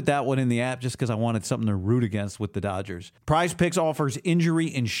I put that one in the app just because I wanted something to root against with the Dodgers. Prize Picks offers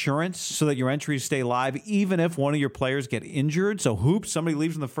injury insurance so that your entries stay live even if one of your players get injured. So hoops, somebody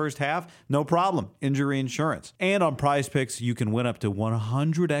leaves in the first half, no problem. Injury insurance. And on Prize Picks, you can win up to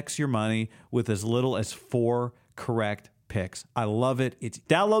 100x your money with as little as 4 correct picks. I love it.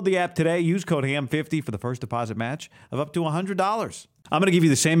 Download the app today. Use code HAM50 for the first deposit match of up to $100. I'm going to give you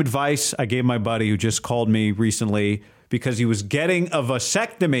the same advice I gave my buddy who just called me recently because he was getting a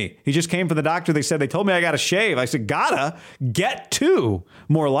vasectomy. He just came from the doctor. They told me I got to shave. I said, get to,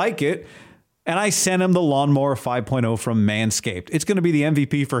 more like it. And I sent him the Lawnmower 5.0 from Manscaped. It's going to be the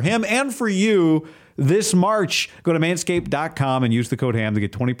MVP for him and for you this March. Go to manscaped.com and use the code HAM to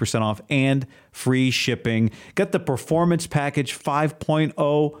get 20% off and free shipping. Get the Performance Package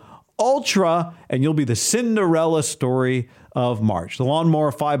 5.0 Ultra, and you'll be the Cinderella story of March. The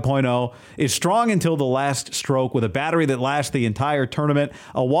Lawnmower 5.0 is strong until the last stroke with a battery that lasts the entire tournament,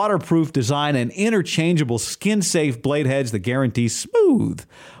 a waterproof design, and interchangeable skin-safe blade heads that guarantee smooth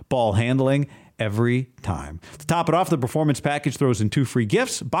ball handling every time. To top it off, the Performance Package throws in 2 free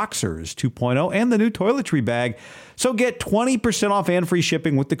gifts, Boxers 2.0, and the new toiletry bag. So get 20% off and free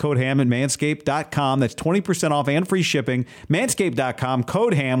shipping with the code HAM at manscaped.com. That's 20% off and free shipping. Manscaped.com,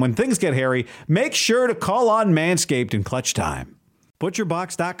 code HAM. When things get hairy, make sure to call on Manscaped in clutch time.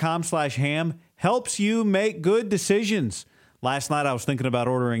 Butcherbox.com/ham helps you make good decisions. Last night I was thinking about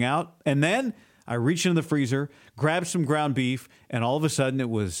ordering out, and then I reached into the freezer, grabbed some ground beef, and all of a sudden it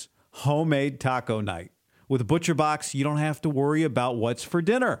was homemade taco night. With ButcherBox, you don't have to worry about what's for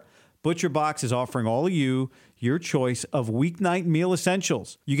dinner. ButcherBox is offering all of you your choice of weeknight meal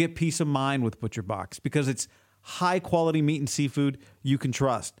essentials. You get peace of mind with ButcherBox because it's high-quality meat and seafood you can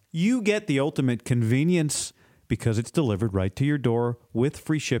trust. You get the ultimate convenience because it's delivered right to your door with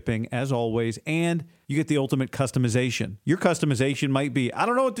free shipping, as always, and you get the ultimate customization. Your customization might be, I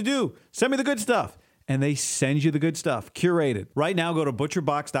don't know what to do. Send me the good stuff. And they send you the good stuff, curated. Right now, go to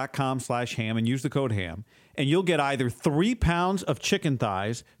butcherbox.com/ham and use the code HAM, and you'll get either 3 pounds of chicken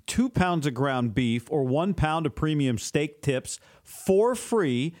thighs, 2 pounds of ground beef, or 1 pound of premium steak tips for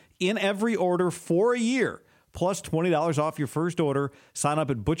free in every order for a year. plus $20 off your first order. Sign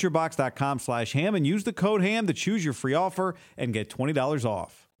up at butcherbox.com/ham and use the code HAM to choose your free offer and get $20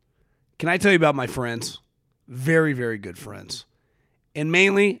 off. Can I tell you about my friends? Very, very good friends. And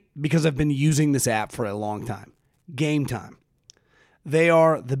mainly because I've been using this app for a long time. Game Time. They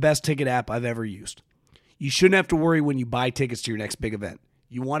are the best ticket app I've ever used. You shouldn't have to worry when you buy tickets to your next big event.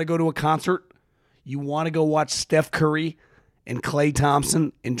 You want to go to a concert? You want to go watch Steph Curry and Klay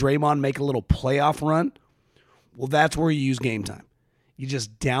Thompson and Draymond make a little playoff run? Well, that's where you use Game Time. You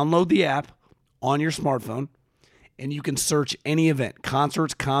just download the app on your smartphone, and you can search any event,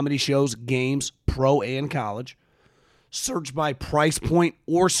 concerts, comedy shows, games, pro and college. Search by price point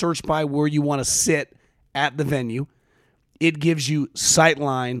or search by where you want to sit at the venue. It gives you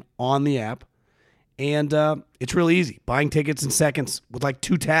sightline on the app, and it's really easy. Buying tickets in seconds with like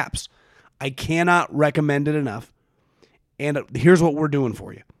 2 taps. I cannot recommend it enough. And here's what we're doing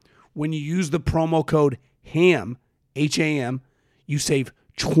for you. When you use the promo code HAM, H-A-M, you save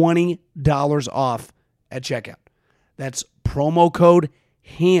 $20 off at checkout. That's promo code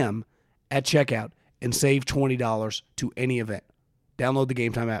HAM at checkout and save $20 to any event. Download the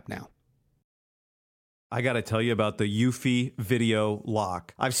Game Time app now. I got to tell you about the Eufy Video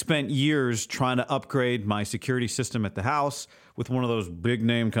Lock. I've spent years trying to upgrade my security system at the house with one of those big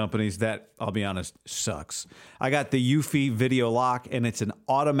name companies that, I'll be honest, sucks. I got the Eufy Video Lock, and it's an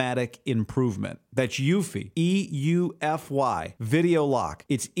automatic improvement. That's Eufy, E-U-F-Y, Video Lock.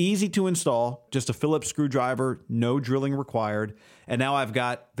 It's easy to install, just a Phillips screwdriver, no drilling required. And now I've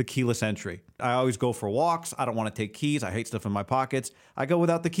got the keyless entry. I always go for walks. I don't want to take keys. I hate stuff in my pockets. I go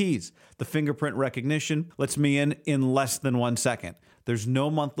without the keys. The fingerprint recognition lets me in less than 1 second. There's no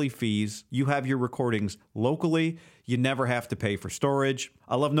monthly fees. You have your recordings locally. You never have to pay for storage.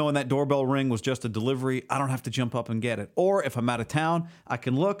 I love knowing that doorbell ring was just a delivery. I don't have to jump up and get it. Or if I'm out of town, I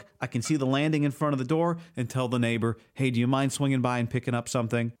can look, I can see the landing in front of the door and tell the neighbor, hey, do you mind swinging by and picking up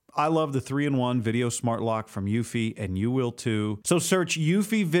something? I love the 3-in-1 video smart lock from Eufy, and you will too. So search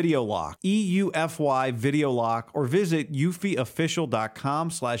Eufy Video Lock, E-U-F-Y Video Lock, or visit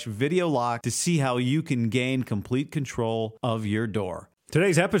eufyofficial.com/video lock to see how you can gain complete control of your door.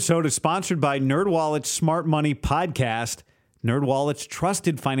 Today's episode is sponsored by NerdWallet's Smart Money Podcast. NerdWallet's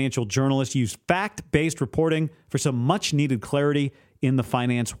trusted financial journalists use fact-based reporting for some much-needed clarity in the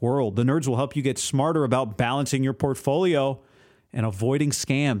finance world. The nerds will help you get smarter about balancing your portfolio and avoiding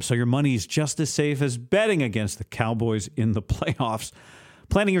scams so your money is just as safe as betting against the Cowboys in the playoffs.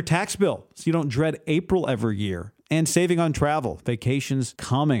 Planning your tax bill so you don't dread April every year. And saving on travel. Vacations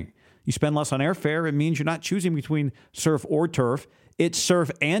coming. You spend less on airfare. It means you're not choosing between surf or turf. It's surf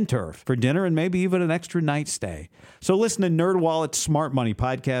and turf for dinner and maybe even an extra night stay. So listen to NerdWallet's Smart Money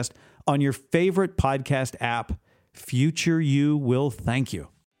Podcast on your favorite podcast app. Future you will thank you.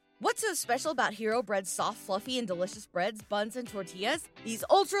 What's so special about Hero Bread's soft, fluffy, and delicious breads, buns, and tortillas? These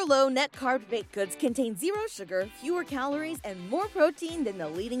ultra-low net-carb baked goods contain 0 sugar, fewer calories, and more protein than the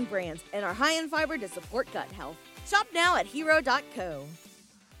leading brands, and are high in fiber to support gut health. Shop now at hero.co.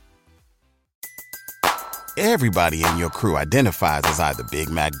 Everybody in your crew identifies as either Big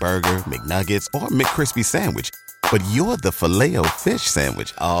Mac Burger, McNuggets, or McCrispy Sandwich. But you're the Filet-O-Fish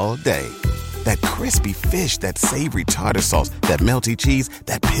Sandwich all day. That crispy fish, that savory tartar sauce, that melty cheese,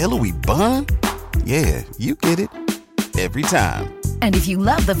 that pillowy bun. Yeah, you get it. Every time. And if you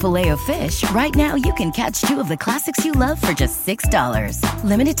love the Filet-O-Fish, right now you can catch 2 of the classics you love for just $6.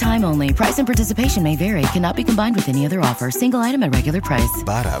 Limited time only. Price and participation may vary. Cannot be combined with any other offer. Single item at regular price.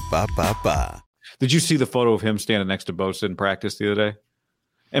 Ba-da-ba-ba-ba. Did you see the photo of him standing next to Bosa in practice the other day?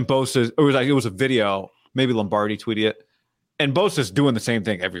 And Bosa, it was a video, maybe Lombardi tweeted it. And Bosa's doing the same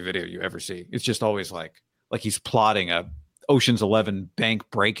thing every video you ever see. It's just always like he's plotting a Ocean's 11 bank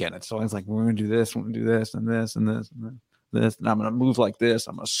break-in. It's always like, we're going to do this, we're going to do this, and this, and this, and this, and I'm going to move like this.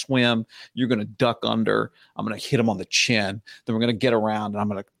 I'm going to swim. You're going to duck under. I'm going to hit him on the chin. Then we're going to get around, and I'm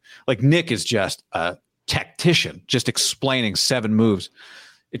going to – like Nick is just a tactician, just explaining 7 moves.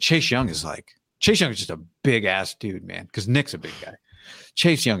 Chase Young is just a big-ass dude, man, because Nick's a big guy.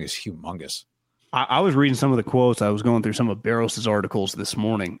 Chase Young is humongous. I was reading some of the quotes. I was going through some of Barros' articles this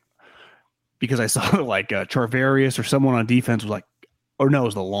morning because I saw like Charvarius or someone on defense was like, or no, it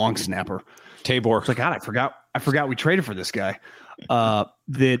was the long snapper. Tabor. It's like, God, I forgot we traded for this guy. Now,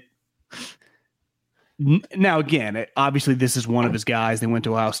 again, obviously this is one of his guys. They went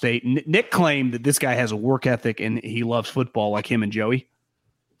to Ohio State. Nick claimed that this guy has a work ethic and he loves football like him and Joey.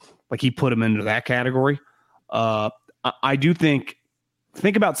 Like he put him into that category. I do think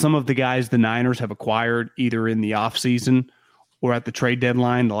about some of the guys the Niners have acquired either in the offseason or at the trade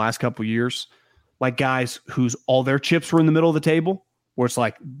deadline the last couple of years, like guys whose all their chips were in the middle of the table, where it's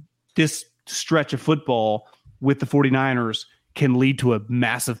like this stretch of football with the 49ers can lead to a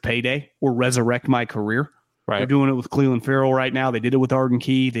massive payday or resurrect my career. Right. They're doing it with Cleveland Farrell right now. They did it with Arden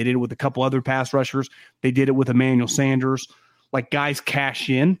Key. They did it with a couple other pass rushers. They did it with Emmanuel Sanders. Like, guys cash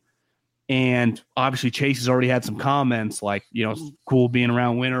in. And obviously Chase has already had some comments like, it's cool being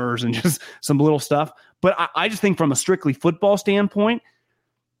around winners and just some little stuff. But I just think from a strictly football standpoint,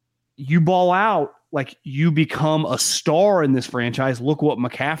 you ball out, like, you become a star in this franchise. Look what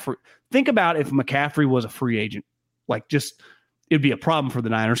McCaffrey – think about if McCaffrey was a free agent. Like, just – it'd be a problem for the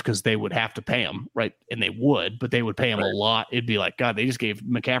Niners because they would have to pay him, right? And they would, but they would pay him a lot. It'd be like, God, they just gave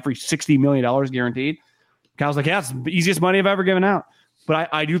McCaffrey $60 million guaranteed. Kyle's like, yeah, it's the easiest money I've ever given out. But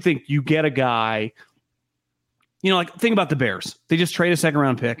I do think you get a guy, like, think about the Bears. They just trade a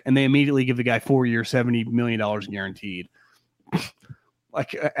second-round pick, and they immediately give the guy 4 years, $70 million guaranteed.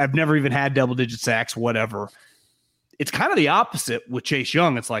 Like, I've never even had double-digit sacks, whatever. It's kind of the opposite with Chase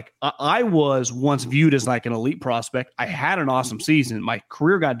Young. It's like, I was once viewed as like an elite prospect. I had an awesome season. My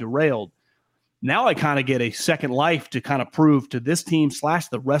career got derailed. Now I kind of get a second life to kind of prove to this team /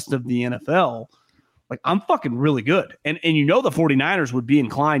 the rest of the NFL, like, I'm fucking really good. And the 49ers would be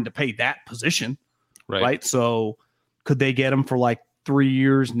inclined to pay that position, right? So could they get him for like 3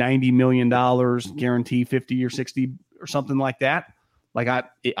 years, $90 million, guarantee 50 or 60 or something like that? Like,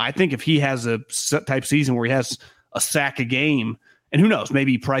 I think if he has a type season where he has a sack a game, and who knows,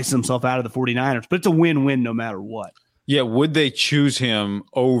 maybe he prices himself out of the 49ers, but it's a win-win no matter what. Yeah, would they choose him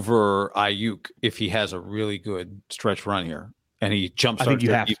over Ayuk if he has a really good stretch run here and he jumps? I think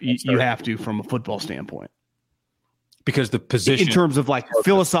you have to from a football standpoint, because the position in terms of like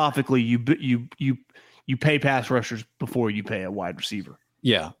philosophically, you pay pass rushers before you pay a wide receiver.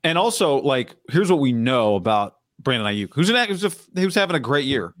 Yeah, and also, like, here's what we know about Brandon Ayuk, who's having a great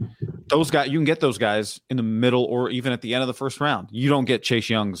year. Those guys, you can get those guys in the middle or even at the end of the first round. You don't get Chase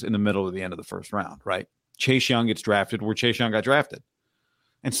Young's in the middle or the end of the first round, right? Chase Young gets drafted where Chase Young got drafted.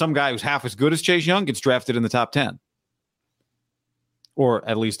 And some guy who's half as good as Chase Young gets drafted in the top 10. Or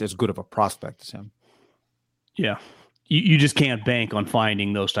at least as good of a prospect as him. Yeah. You just can't bank on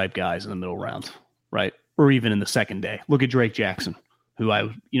finding those type guys in the middle rounds, right? Or even in the second day. Look at Drake Jackson, who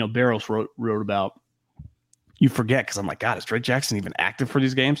Barrows wrote about. You forget, because I'm like, God, is Drake Jackson even active for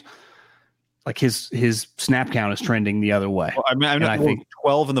these games? Like, his snap count is trending the other way. Well, I think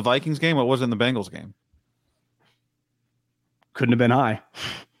 12 in the Vikings game. What was it in the Bengals game? Couldn't have been high.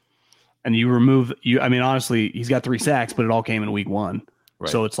 And honestly, he's got 3 sacks, but it all came in week 1. Right.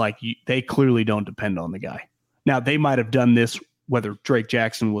 So it's like they clearly don't depend on the guy. Now, they might have done this whether Drake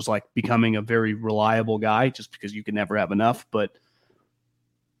Jackson was like becoming a very reliable guy, just because you can never have enough. But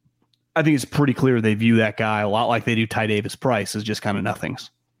I think it's pretty clear they view that guy a lot like they do Ty Davis Price, as just kind of nothings,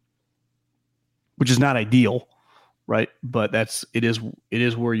 which is not ideal, right? But it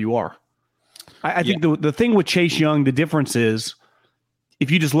is where you are. I think the thing with Chase Young, the difference is,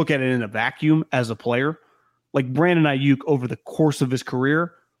 if you just look at it in a vacuum as a player, like Brandon Ayuk over the course of his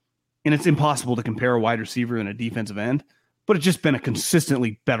career, and it's impossible to compare a wide receiver and a defensive end, but it's just been a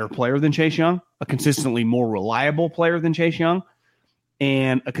consistently better player than Chase Young, a consistently more reliable player than Chase Young,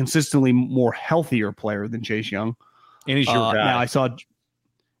 and a consistently more healthier player than Chase Young. And he's your guy.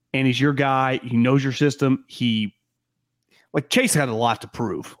 And he's your guy. He knows your system. Chase had a lot to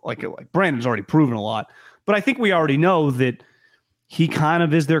prove. Like Brandon's already proven a lot. But I think we already know that he kind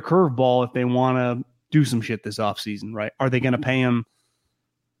of is their curveball if they want to do some shit this offseason, right? Are they going to pay him?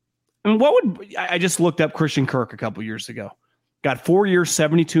 I mean, I just looked up Christian Kirk a couple years ago. Got 4 years,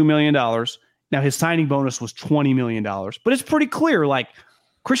 $72 million. Now, his signing bonus was $20 million. But it's pretty clear, like,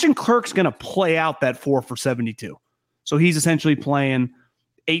 Christian Kirk's going to play out that 4 for 72. So he's essentially playing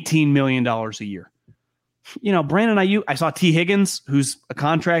 $18 million a year. Brandon Ayuk, I saw T. Higgins, who's a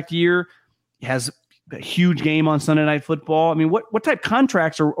contract year, has a huge game on Sunday Night Football. I mean, what type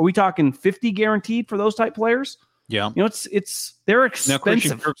contracts are we talking? 50 guaranteed for those type players? Yeah. They're expensive. Now,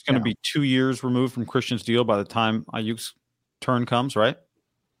 Christian Kirk's going to be 2 years removed from Christian's deal by the time Ayuk's turn comes, right?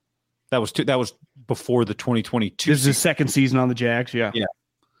 That was before the 2022. This is his second season on the Jags, yeah. Yeah.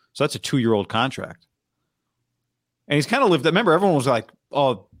 So that's a 2-year-old contract. And he's kind of lived that. Remember, everyone was like,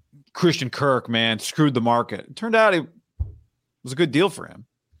 oh, Christian Kirk, man, screwed the market. It turned out it was a good deal for him.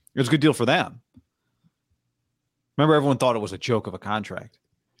 It was a good deal for them. Remember, everyone thought it was a joke of a contract.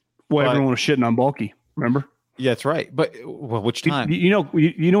 Well, everyone was shitting on Bulky, remember? Yeah, that's right. But which time? You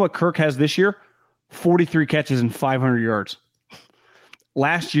know what Kirk has this year? 43 catches and 500 yards.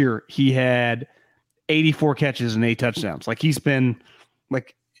 Last year, he had 84 catches and 8 touchdowns. Like, he's been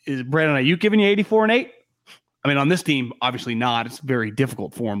like, is Brandon Ayuk giving you 84 and 8? I mean, on this team, obviously not. It's very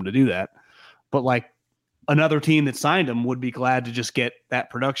difficult for him to do that. But like, another team that signed him would be glad to just get that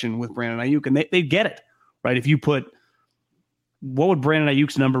production with Brandon Ayuk, and they'd get it. right? If you put, what would Brandon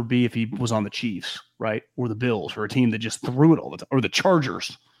Ayuk's number be if he was on the Chiefs, right? Or the Bills, or a team that just threw it all the time, or the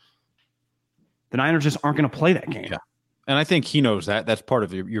Chargers? The Niners just aren't going to play that game. Yeah. And I think he knows that. That's part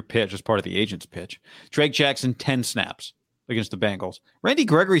of your pitch. That's part of the agent's pitch. Drake Jackson, 10 snaps against the Bengals. Randy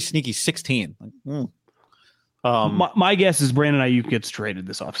Gregory, sneaky 16. My guess is Brandon Ayuk gets traded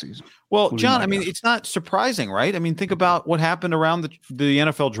this offseason. Well, John, I mean, it's not surprising, right? I mean, think about what happened around the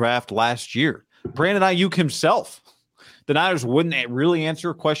NFL draft last year. Brandon Ayuk himself. The Niners wouldn't really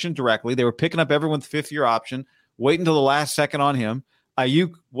answer a question directly. They were picking up everyone's fifth-year option, waiting until the last second on him.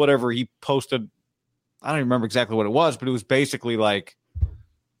 Ayuk, whatever he posted, I don't even remember exactly what it was, but it was basically like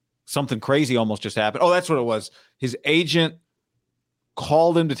something crazy almost just happened. Oh, that's what it was. His agent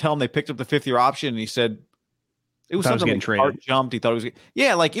called him to tell him they picked up the fifth-year option, and he said it was something like heart jumped. He thought it was –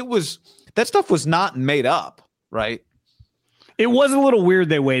 yeah, like it was – that stuff was not made up, right? It was a little weird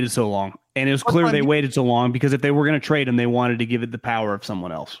they waited so long. And it was clear they waited so long because if they were going to trade him, they wanted to give it the power of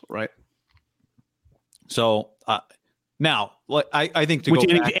someone else, right? So now, I think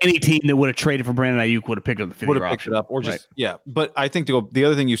any team that would have traded for Brandon Ayuk would have picked up the fifth-year option. Picked it up, or just yeah. But I think the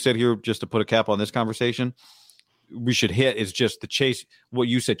other thing you said here, just to put a cap on this conversation, we should hit is just the Chase. What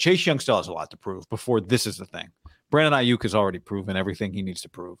you said, Chase Young still has a lot to prove before this is the thing. Brandon Ayuk has already proven everything he needs to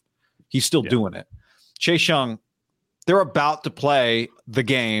prove. He's still doing it. Chase Young, they're about to play the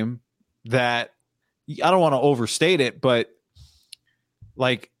game that I don't want to overstate it, but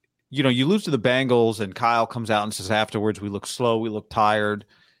like, you know, you lose to the Bengals and Kyle comes out and says afterwards, we look slow, we look tired.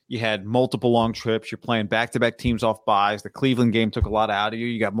 You had multiple long trips. You're playing back-to-back teams off buys. The Cleveland game took a lot out of you.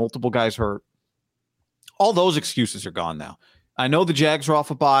 You got multiple guys hurt. All those excuses are gone now. I know the Jags are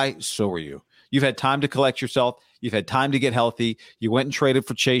off a bye. So are you. You've had time to collect yourself. You've had time to get healthy. You went and traded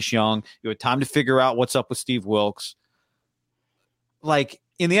for Chase Young. You had time to figure out what's up with Steve Wilks. Like,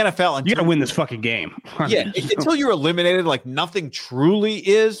 in the NFL, you got to win this fucking game. Yeah, until you're eliminated, like nothing truly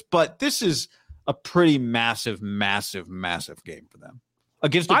is. But this is a pretty massive, massive, massive game for them.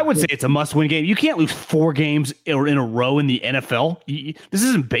 I would say it's a must-win game. You can't lose 4 games in a row in the NFL. This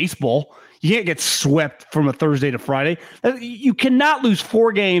isn't baseball. You can't get swept from a Thursday to Friday. You cannot lose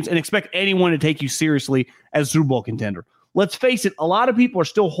 4 games and expect anyone to take you seriously as a Super Bowl contender. Let's face it, a lot of people are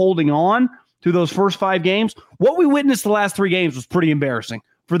still holding on to those first 5 games. What we witnessed the last 3 games was pretty embarrassing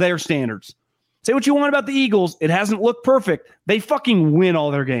for their standards. Say what you want about the Eagles. It hasn't looked perfect. They fucking win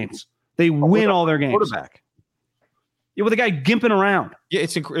all their games. They win all their games. Quarterback. Yeah, with a guy gimping around. Yeah,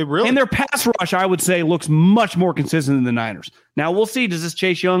 it really. And their pass rush, I would say, looks much more consistent than the Niners. Now, we'll see. Does this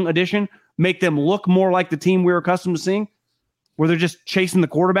Chase Young addition make them look more like the team we're accustomed to seeing, where they're just chasing the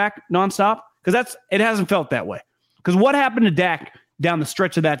quarterback nonstop? Because it hasn't felt that way. Because what happened to Dak down the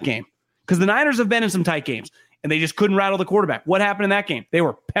stretch of that game? Because the Niners have been in some tight games, and they just couldn't rattle the quarterback. What happened in that game? They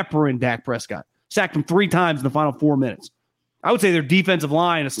were peppering Dak Prescott. Sacked him 3 times in the final 4 minutes. I would say their defensive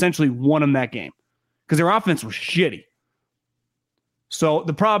line essentially won them that game because their offense was shitty. So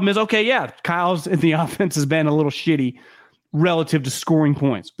the problem is, okay, yeah, Kyle's in the offense has been a little shitty relative to scoring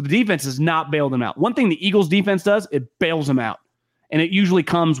points, but the defense has not bailed them out. One thing the Eagles defense does, it bails them out, and it usually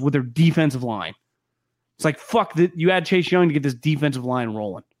comes with their defensive line. It's like, fuck, you add Chase Young to get this defensive line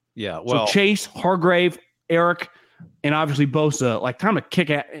rolling. Yeah, well, so Chase, Hargrave, Eric, and obviously Bosa, like time to kick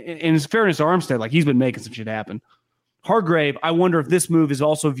at. In his fairness to Armstead, like he's been making some shit happen. Hargrave, I wonder if this move is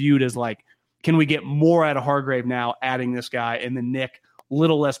also viewed as like, can we get more out of Hargrave now, adding this guy, and then Nick, a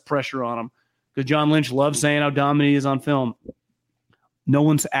little less pressure on him? Because John Lynch loves saying how dominant he is on film. No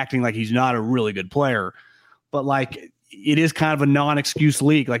one's acting like he's not a really good player, but like it is kind of a non-excuse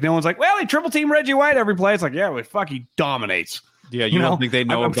league. Like no one's like, well, he triple team Reggie White every play. It's like, yeah, but fuck, he dominates. Yeah, you don't think they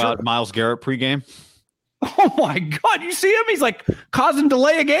know about sure. Myles Garrett pregame? Oh my God, you see him? He's like causing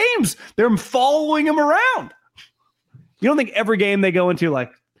delay of games. They're following him around. You don't think every game they go into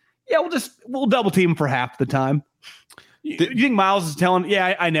like, yeah, we'll double team for half the time. You think Myles is telling,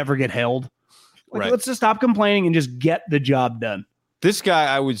 yeah, I never get held. Like, right. Let's just stop complaining and just get the job done. This guy,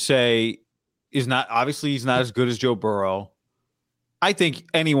 I would say, is not, obviously he's not as good as Joe Burrow. I think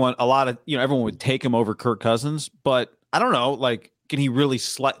everyone would take him over Kirk Cousins, but I don't know, like, can he really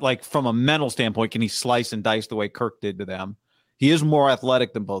like from a mental standpoint, can he slice and dice the way Kirk did to them? He is more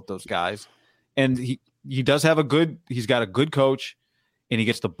athletic than both those guys. And he does have he's got a good coach, and he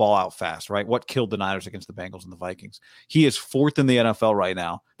gets the ball out fast, right? What killed the Niners against the Bengals and the Vikings? He is 4th in the NFL right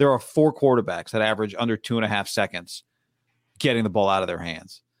now. There are 4 quarterbacks that average under 2.5 seconds getting the ball out of their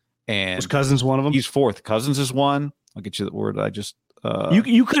hands. And was Cousins one of them? He's 4th. Cousins is one. I'll get you the word. I just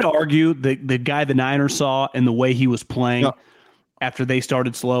you could argue the guy the Niners saw and the way he was playing after they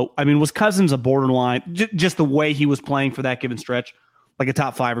started slow. I mean, was Cousins a borderline just the way he was playing for that given stretch, like a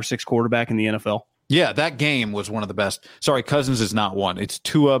top 5 or 6 quarterback in the NFL? Yeah, that game was one of the best. Sorry, Cousins is not one. It's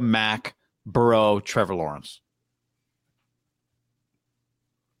Tua, Mac, Burrow, Trevor Lawrence.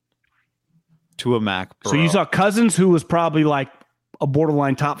 Tua, Mac, Burrow. So you saw Cousins, who was probably like a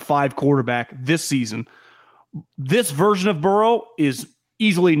borderline top 5 quarterback this season. This version of Burrow is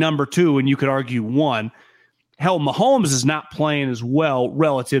easily number 2, and you could argue 1. Hell, Mahomes is not playing as well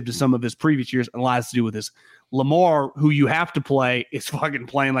relative to some of his previous years, and a lot has to do with this. Lamar, who you have to play, is fucking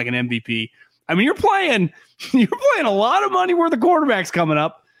playing like an MVP. I mean, you're playing a lot of money worth of quarterbacks coming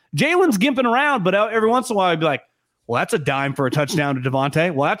up. Jalen's gimping around, but every once in a while I'd be like, well, that's a dime for a touchdown to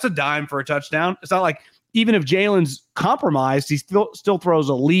Devontae. Well, that's a dime for a touchdown. It's not like even if Jalen's compromised, he still throws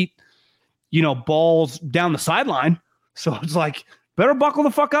elite, balls down the sideline. So it's like, better buckle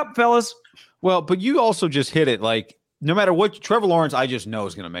the fuck up, fellas. Well, but you also just hit it. Like, no matter what, Trevor Lawrence, I just know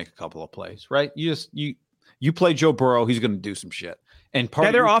is going to make a couple of plays, right? You play Joe Burrow, he's going to do some shit. And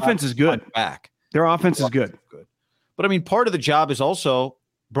their offense is good. Their offense is good. But I mean, part of the job is also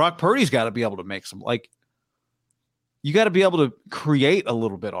Brock Purdy's got to be able to make some, you got to be able to create a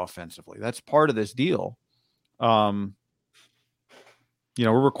little bit offensively. That's part of this deal. We're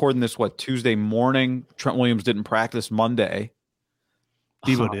recording this, Tuesday morning. Trent Williams didn't practice Monday.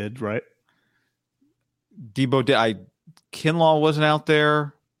 Debo did, right? Debo did. Kinlaw wasn't out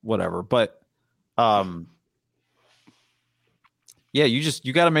there, whatever. But, yeah,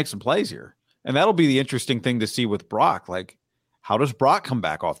 you got to make some plays here. And that'll be the interesting thing to see with Brock. Like, how does Brock come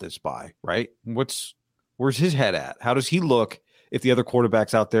back off this bye, right? Where's his head at? How does he look if the other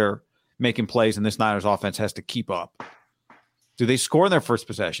quarterback's out there making plays and this Niners offense has to keep up? Do they score in their first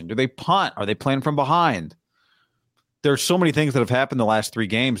possession? Do they punt? Are they playing from behind? There's so many things that have happened the last 3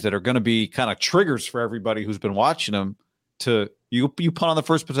 games that are going to be kind of triggers for everybody who's been watching them to you punt on the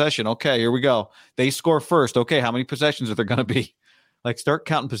first possession. Okay, here we go. They score first. Okay, how many possessions are there going to be? Like, start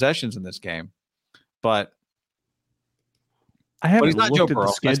counting possessions in this game. But I haven't looked at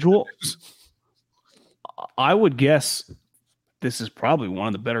the schedule. I would guess this is probably one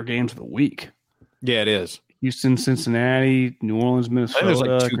of the better games of the week. Yeah, it is. Houston, Cincinnati, New Orleans, Minnesota. There's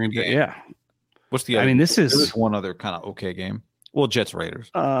like 2 Green Bay. Yeah. What's the other? I mean, this is one other kind of okay game. Well, Jets Raiders.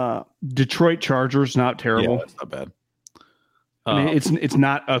 Detroit Chargers, not terrible. Yeah, that's not bad. I mean, it's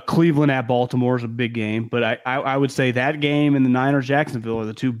not a Cleveland at Baltimore is a big game, but I would say that game and the Niners Jacksonville are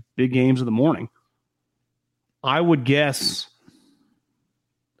the 2 big games of the morning. I would guess.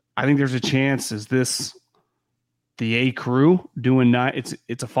 I think there's a chance. Is this the A crew doing?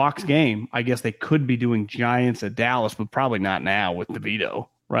 It's a Fox game. I guess they could be doing Giants at Dallas, but probably not now with DeVito,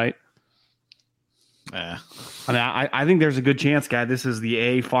 right? Yeah. I mean, I think there's a good chance, guy. This is the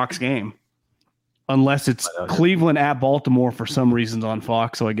A Fox game. Unless it's Cleveland at Baltimore for some reasons on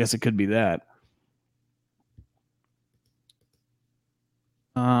Fox, so I guess it could be that.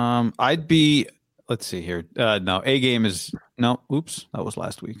 I'd be. Let's see here. No, A game is no. Oops, that was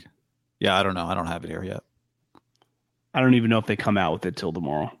last week. Yeah, I don't know. I don't have it here yet. I don't even know if they come out with it till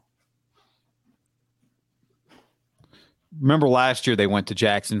tomorrow. Remember last year they went to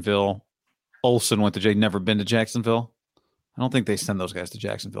Jacksonville. Olsen went to never been to Jacksonville. I don't think they send those guys to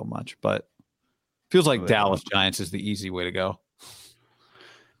Jacksonville much, but feels like Dallas Giants is the easy way to go.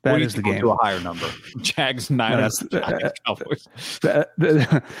 That is the game. To a higher number. Jags, Niners, Giants, Cowboys. That's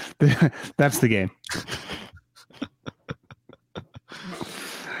the game.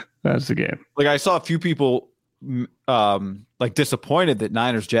 That's the game. Like, I saw a few people disappointed that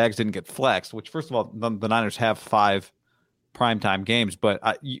Niners Jags didn't get flexed, which, first of all, the Niners have 5 primetime games, but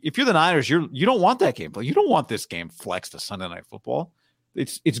if you're the Niners, you don't want that game. You don't want this game flexed to Sunday Night Football.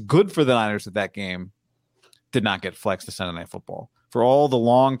 It's good for the Niners that game did not get flexed to Sunday Night Football. For all the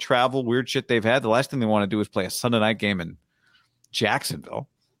long travel, weird shit they've had, the last thing they want to do is play a Sunday night game in Jacksonville,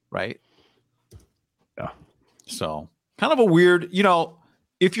 right? Yeah. So, kind of a weird,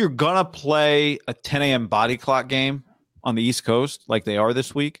 if you're going to play a 10 a.m. body clock game on the East Coast, like they are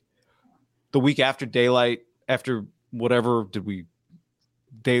this week, the week after daylight, after whatever,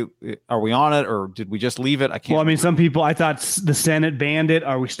 are we on it or did we just leave it? I can't. Well, I mean, some people, I thought the Senate banned it.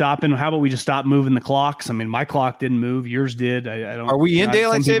 Are we stopping? How about we just stop moving the clocks? I mean, my clock didn't move. Yours did. I don't. Are we in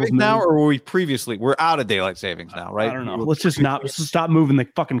daylight savings now, or were we previously? We're out of daylight savings now, right? I don't know. Let's just stop moving the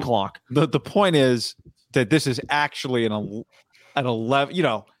fucking clock. The point is that this is actually an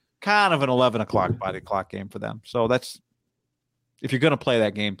 11, kind of an 11 o'clock body clock game for them. So that's, if you're going to play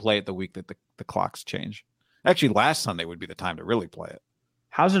that game, play it the week that the clocks change. Actually, last Sunday would be the time to really play it.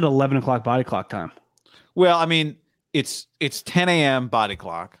 How's it 11 o'clock body clock time? Well, I mean, it's 10 a.m. body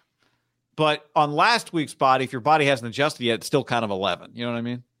clock, but on last week's body, if your body hasn't adjusted yet, it's still kind of 11. You know what I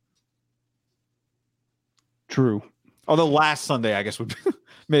mean? True. Although last Sunday, I guess would be,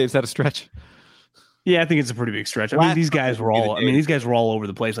 maybe is that a stretch? Yeah, I think it's a pretty big stretch. I mean, these guys were all over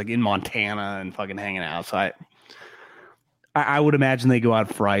the place, like in Montana and fucking hanging out. So I would imagine they go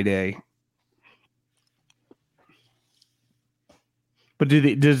out Friday. But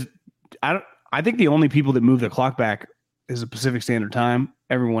I think the only people that move the clock back is the Pacific Standard Time.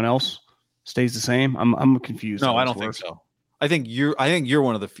 Everyone else stays the same. I'm confused. No, I don't think so. I think you're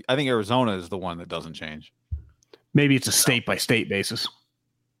one of the. I think Arizona is the one that doesn't change. Maybe it's a state by state basis.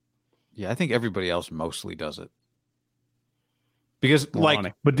 Yeah, I think everybody else mostly does it. Because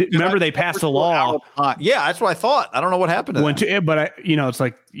remember they passed a law. Yeah, that's what I thought. I don't know what happened to that. But it's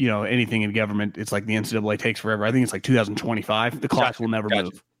like, anything in government, it's like the NCAA takes forever. I think it's like 2025. The clocks will never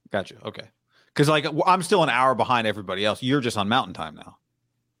move. Gotcha. Okay. Because I'm still an hour behind everybody else. You're just on Mountain Time now.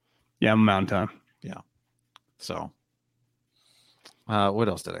 Yeah, I'm Mountain Time. Yeah. So, what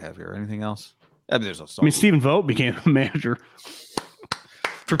else did I have here? Anything else? Stephen Vogt became a manager.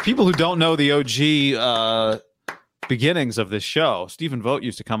 For people who don't know the OG beginnings of this show, Stephen Vogt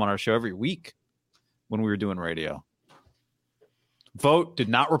used to come on our show every week when we were doing radio. Vogt did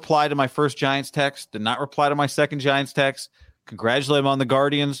not reply to my first Giants text, did not reply to my second Giants text, congratulate him on the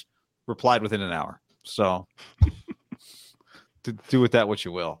Guardians, replied within an hour. So to do with that what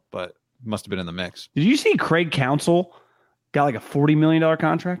you will, but must have been in the mix. Did you see Craig Counsell got like a $40 million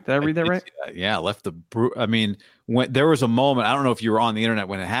contract? Did I read that right? Yeah, left the when there was a moment, I don't know if you were on the internet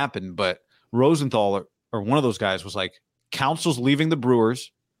when it happened, but Rosenthal or one of those guys was like, Counsell's leaving the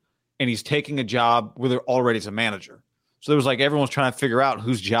Brewers and he's taking a job where they're already as a manager. So there was like everyone's trying to figure out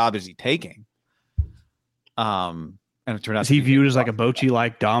whose job is he taking. And it turned out, is he viewed as like a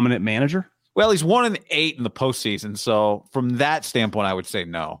Bochy-like dominant manager? Well, he's 1-8 in the postseason, so from that standpoint, I would say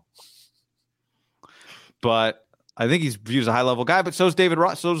no. But I think he's viewed as a high level guy. But so is David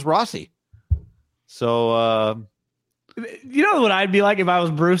Ross. So is Rossi. So you know what I'd be like if I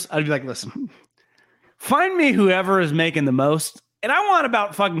was Bruce? I'd be like, listen, find me whoever is making the most. And I want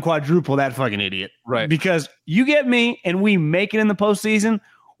about fucking quadruple that fucking idiot. Right. Because you get me and we make it in the postseason,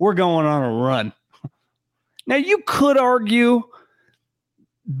 we're going on a run. Now, you could argue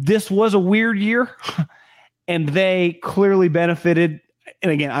this was a weird year and they clearly benefited.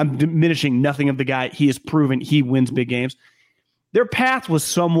 And again, I'm diminishing nothing of the guy. He has proven he wins big games. Their path was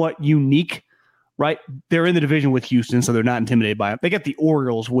somewhat unique, right? They're in the division with Houston, so they're not intimidated by it. They got the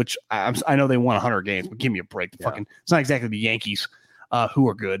Orioles, which I know they won 100 games, but give me a break. Fucking, it's not exactly the Yankees who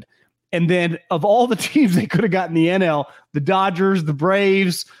are good. And then of all the teams they could have gotten the NL, the Dodgers, the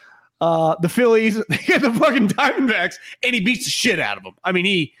Braves, the Phillies, they get the fucking Diamondbacks, and he beats the shit out of them. I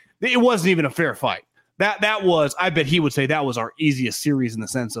mean, it wasn't even a fair fight. That was, I bet he would say that was our easiest series in the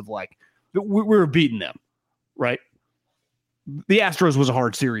sense of like, we were beating them, right? The Astros was a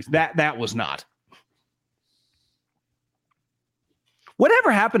hard series. That was not.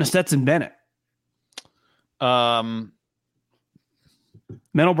 Whatever happened to Stetson Bennett? Mental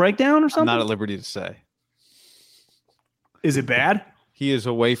breakdown or something? I'm not at liberty to say. Is it bad? He is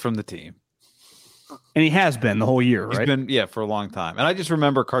away from the team. And he has been the whole year, right? He's been, for a long time. And I just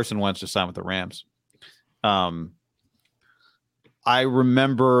remember Carson Wentz just signed with the Rams. I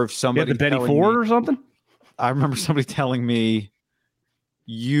remember somebody the Betty Ford or something. I remember somebody telling me,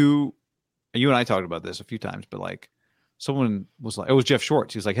 you and I talked about this a few times, but like someone was like, it was Jeff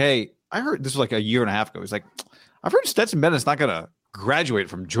Schwartz. He was like, hey, I heard this was like a year and a half ago. He's like, I've heard Stetson Bennett's not going to graduate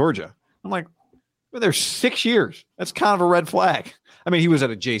from Georgia. I'm like, well, there's 6 years. That's kind of a red flag. I mean, he was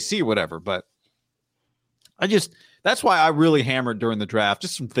at a JC or whatever, but that's why I really hammered during the draft,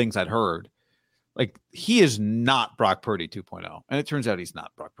 just some things I'd heard. Like, he is not Brock Purdy 2.0. And it turns out he's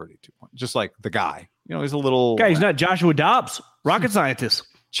not Brock Purdy 2.0. Just like the guy. You know, he's a little... Guy, he's not Joshua Dobbs, rocket scientist.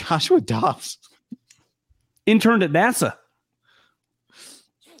 Joshua Dobbs. Interned at NASA.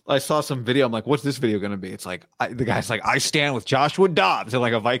 I saw some video. I'm like, what's this video going to be? It's like, the guy's like, I stand with Joshua Dobbs in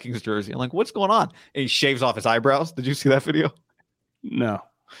like a Vikings jersey. I'm like, what's going on? And he shaves off his eyebrows. Did you see that video? No.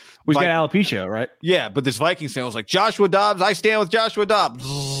 He's got alopecia, right? Yeah, but this Vikings fan was like, Joshua Dobbs, I stand with Joshua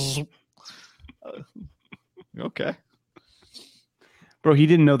Dobbs. Okay. Bro, he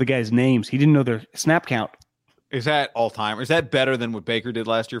didn't know the guys' names. He didn't know their snap count. Is that all time? Is that better than what Baker did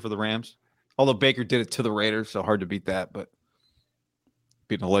last year for the Rams? Although Baker did it to the Raiders, so hard to beat that, but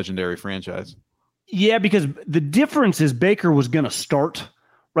beating a legendary franchise. Yeah, because the difference is Baker was going to start,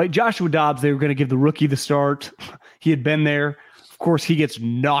 right? Joshua Dobbs, they were going to give the rookie the start. He had been there. Of course, he gets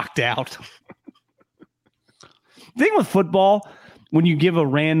knocked out. The thing with football, when you give a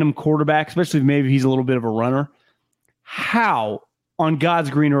random quarterback, especially if maybe he's a little bit of a runner, how on God's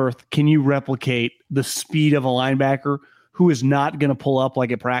green earth can you replicate the speed of a linebacker who is not going to pull up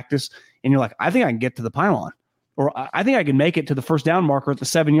like at practice? And you're like, I think I can get to the pylon, or I think I can make it to the first down marker at the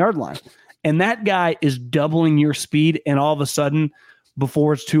 7-yard line. and that guy is doubling your speed, and all of a sudden,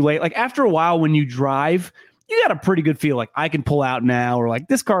 before it's too late, like after a while when you drive, you got a pretty good feel like I can pull out now, or like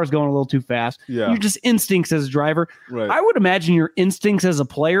this car is going a little too fast. Yeah. You're just instincts as a driver. Right. I would imagine your instincts as a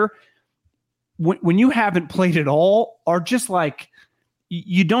player, when you haven't played at all, are just like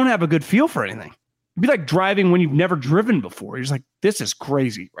you don't have a good feel for anything. It'd be like driving when you've never driven before. You're just like, this is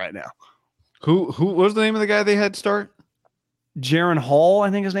crazy right now. Who was the name of the guy they had start? Jaron Hall,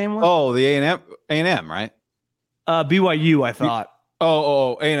 I think his name was. Oh, the A&M, right? BYU, I thought.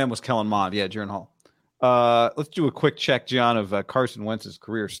 A&M was Kellen Mond. Yeah, Jaron Hall. Let's do a quick check, John, of Carson Wentz's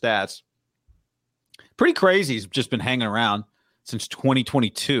career stats. Pretty crazy. He's just been hanging around since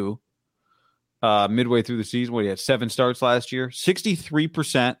 2022. Midway through the season, he had 7 starts last year,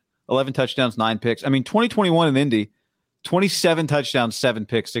 63%, 11 touchdowns, 9 picks. I mean, 2021 in Indy, 27 touchdowns, 7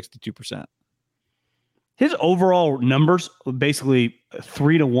 picks, 62%. His overall numbers, basically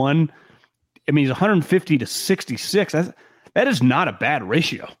 3-1. I mean, he's 150 to 66. That is not a bad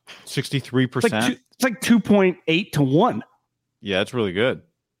ratio. 63%. It's like 2.8 to 1. Yeah, that's really good.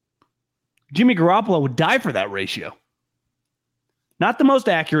 Jimmy Garoppolo would die for that ratio. Not the most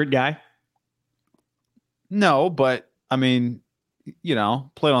accurate guy. No, but I mean,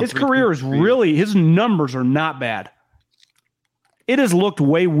 played on his career is really, his numbers are not bad. It has looked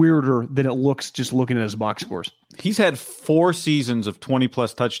way weirder than it looks just looking at his box scores. He's had 4 seasons of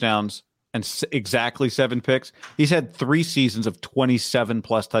 20-plus touchdowns and exactly 7 picks. He's had 3 seasons of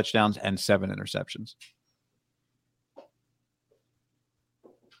 27-plus touchdowns and 7 interceptions.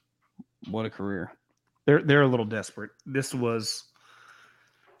 What a career. They're a little desperate. This was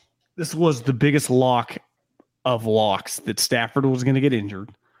the biggest lock of locks that Stafford was going to get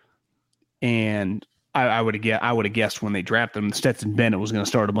injured. And I would have guessed when they drafted him, Stetson Bennett was going to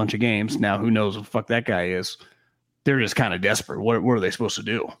start a bunch of games. Now, who knows what the fuck that guy is? They're just kind of desperate. What are they supposed to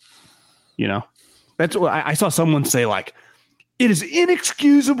do? That's what I saw someone say, like, it is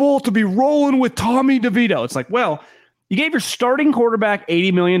inexcusable to be rolling with Tommy DeVito. It's like, well, you gave your starting quarterback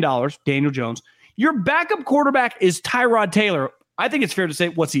 $80 million, Daniel Jones. Your backup quarterback is Tyrod Taylor. I think it's fair to say,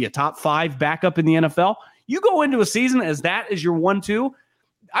 what's he, a top 5 backup in the NFL? You go into a season as that is your 1-2.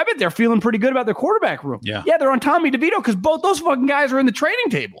 I bet they're feeling pretty good about their quarterback room. Yeah, they're on Tommy DeVito because both those fucking guys are in the training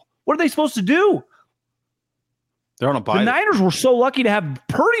table. What are they supposed to do? They're on a bye. The Niners were so lucky to have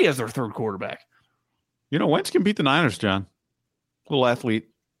Purdy as their third quarterback. Wentz can beat the Niners, John. Little athlete.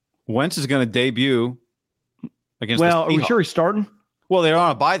 Wentz is going to debut against the Seahawks. Are we sure he's starting? Well, they're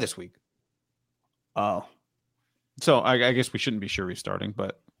on a bye this week. Oh. So I guess we shouldn't be sure he's starting,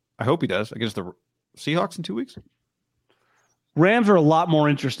 but I hope he does against the Seahawks in 2 weeks. Rams are a lot more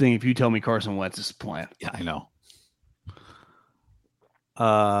interesting if you tell me Carson Wentz is playing. Yeah, I know.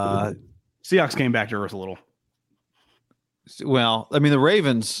 Seahawks came back to earth a little. Well, I mean, the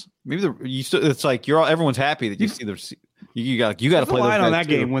Ravens. Maybe it's like everyone's happy that you see the. You got to play line on that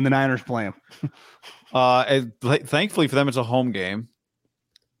too. game when the Niners play them. Thankfully for them, it's a home game,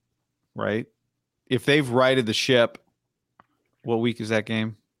 right? If they've righted the ship, what week is that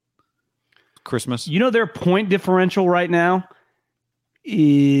game? Christmas. Their point differential right now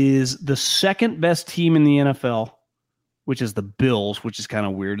is the second best team in the NFL, which is the Bills, which is kind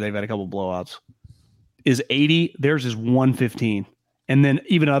of weird. They've had a couple blowouts. Is 80. Theirs is 115. And then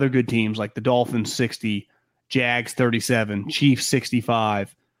even other good teams like the Dolphins 60, Jags 37, Chiefs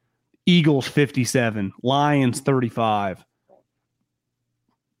 65, Eagles 57, Lions 35,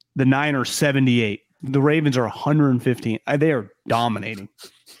 the Niners 78. The Ravens are 115. They are dominating.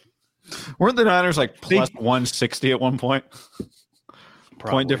 Weren't the Niners like plus 160 at one point?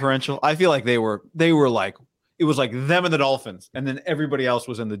 Probably. Point differential. I feel like they were like, it was like them and the Dolphins, and then everybody else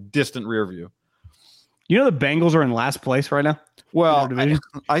was in the distant rear view. The Bengals are in last place right now. Well,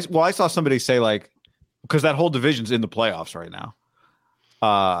 I saw somebody say, like, because that whole division's in the playoffs right now.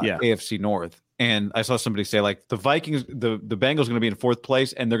 AFC North. And I saw somebody say, like, the Vikings, the Bengals are going to be in 4th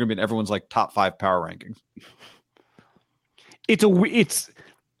place, and they're going to be in everyone's like top 5 power rankings. It's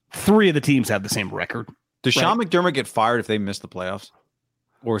 3 of the teams have the same record. Does Sean McDermott get fired if they miss the playoffs?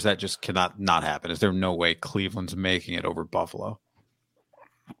 Or is that just cannot not happen? Is there no way Cleveland's making it over Buffalo?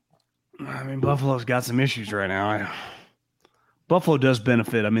 I mean, Buffalo's got some issues right now. Buffalo does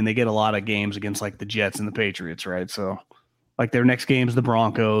benefit. I mean, they get a lot of games against like the Jets and the Patriots, right? So, like their next game's the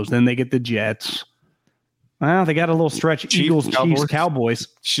Broncos. Then they get the Jets. Well, they got a little stretch. Eagles, Chiefs, Cowboys.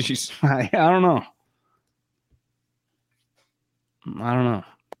 Jeez. I don't know.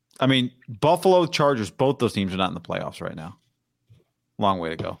 I mean, Buffalo, Chargers, both those teams are not in the playoffs right now. Long way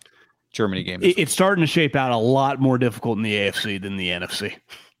to go. Germany game. It's starting to shape out a lot more difficult in the AFC than the NFC.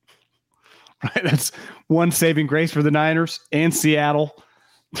 Right? That's one saving grace for the Niners and Seattle.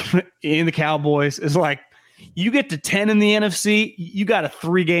 in the Cowboys is like, you get to 10 in the NFC, you got a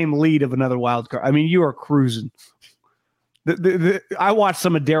 3-game lead of another wild card. I mean, you are cruising. I watched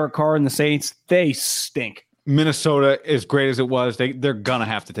some of Derek Carr and the Saints. They stink. Minnesota, as great as it was, they're gonna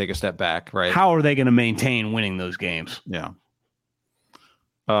have to take a step back, right? How are they going to maintain winning those games? Yeah.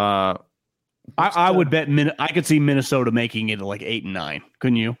 I would bet I could see Minnesota making it like 8-9.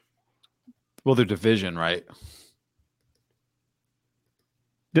 Couldn't you? Well, their division, right?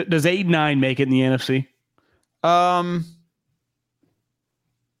 Does 8-9 make it in the NFC?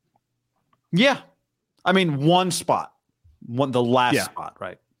 Yeah. I mean, one spot, the last spot,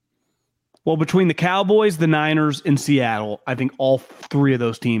 right? Well, between the Cowboys, the Niners, and Seattle, I think all 3 of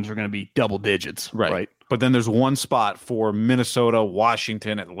those teams are going to be double digits, right? But then there's one spot for Minnesota,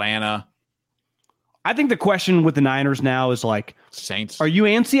 Washington, Atlanta. I think the question with the Niners now is like, Saints. Are you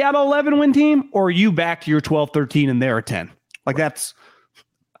and Seattle 11-win team, or are you back to your 12-13 and they're a 10? Like that's,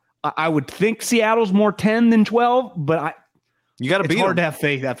 I would think Seattle's more 10 than 12, but you got to beat them. It's hard to have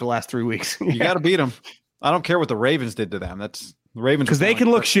faith after the last 3 weeks. You got to beat them. I don't care what the Ravens did to them. That's the Ravens because they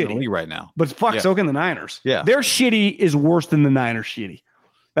can look shitty right now. But so can the Niners. Yeah, their shitty is worse than the Niners shitty.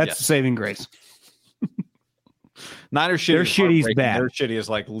 That's the saving grace. Niners shitty. Their shitty's bad. Their shitty is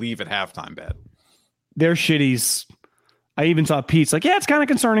like leave at halftime bad. Their shitties. I even saw Pete's like, yeah, it's kind of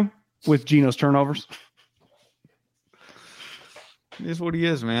concerning with Geno's turnovers. He is what he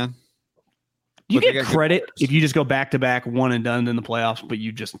is, man. You get credit if you just go back-to-back, one and done in the playoffs, but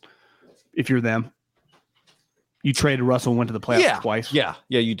if you're them, you traded Russell and went to the playoffs twice. Yeah,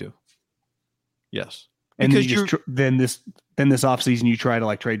 you do. Yes. And then this offseason you try to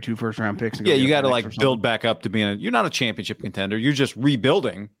like trade 2 first-round picks. And you got to like build back up to being you're not a championship contender. You're just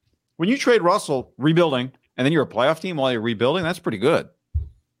rebuilding. When you trade Russell, rebuilding, and then you're a playoff team while you're rebuilding, that's pretty good.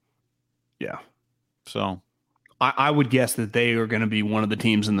 Yeah. So I would guess that they are going to be one of the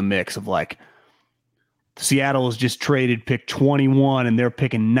teams in the mix of like Seattle has just traded pick 21 and they're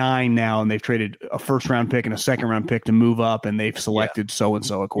picking 9 now, and they've traded a first-round pick and a second-round pick to move up, and they've selected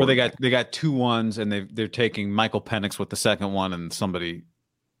so-and-so. Or they got 2 1s and they're taking Michael Penix with the second one and somebody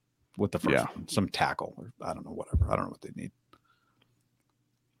with the first one, some tackle or I don't know, whatever. I don't know what they need.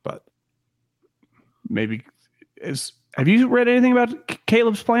 But maybe have you read anything about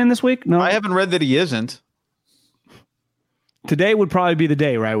Caleb's playing this week? No, I haven't read that he isn't. Today would probably be the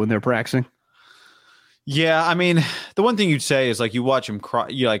day, right, when they're practicing. Yeah, I mean, the one thing you'd say is like you watch him cry.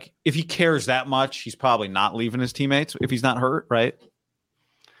 You like if he cares that much, he's probably not leaving his teammates if he's not hurt, right?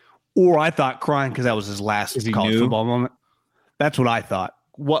 Or I thought crying because that was his last college football moment. That's what I thought.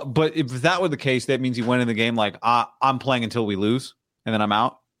 What? But if that were the case, that means he went in the game like I'm playing until we lose, and then I'm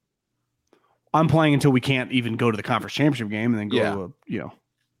out. I'm playing until we can't even go to the conference championship game, and then go to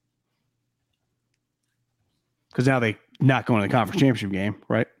because now they not going to the conference championship game,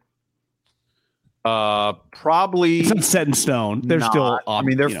 right? Probably it's not set in stone. They're still. I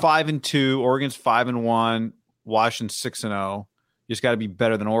mean, they're 5-2. Oregon's 5-1. Washington's 6-0. You just got to be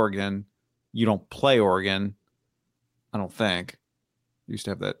better than Oregon. You don't play Oregon. I don't think. You used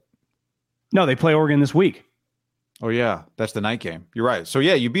to have that. No, they play Oregon this week. Oh yeah, that's the night game. You're right. So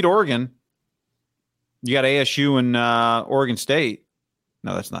yeah, you beat Oregon. You got ASU and Oregon State.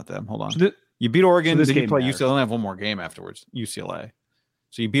 No, that's not them. Hold on. You beat Oregon. Then you play UCLA. They only have one more game afterwards. UCLA.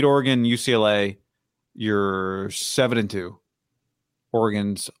 So you beat Oregon, UCLA. You're 7-2.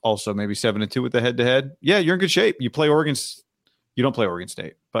 Oregon's also maybe 7-2 with the head-to-head. Yeah, you're in good shape. You play Oregon. You don't play Oregon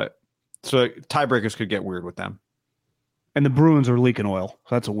State, but so tiebreakers could get weird with them. And the Bruins are leaking oil,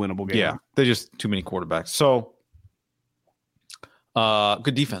 so that's a winnable game. Yeah, they're just too many quarterbacks. So,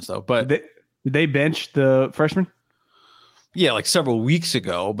 good defense though. But did they bench the freshman? Yeah, like several weeks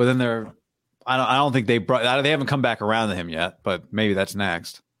ago. But then I don't think they haven't come back around to him yet. But maybe that's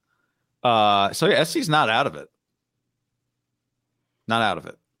next. So yeah, SC's not out of it. Not out of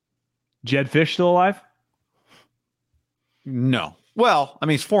it. Jed Fish still alive? No. Well, I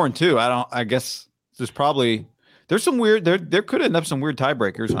mean, he's 4-2. I guess there's some weird. There could end up some weird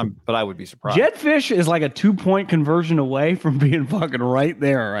tiebreakers. But I would be surprised. Jed Fish is like a 2-point conversion away from being fucking right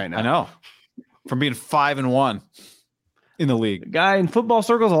there right now. I know. From being 5-1 in the league. The guy in football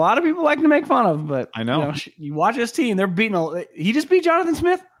circles, a lot of people like to make fun of, but I know. You watch his team, they're beating. He just beat Jonathan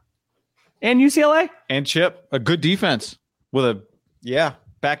Smith and UCLA and Chip, a good defense with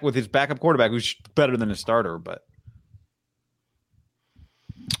back with his backup quarterback who's better than his starter. But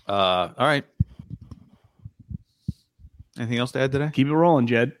all right. Anything else to add today? Keep it rolling,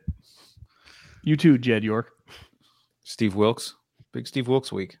 Jed. You too, Jed York. Steve Wilkes. Big Steve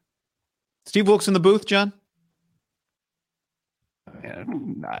Wilkes week. Steve Wilkes in the booth, John?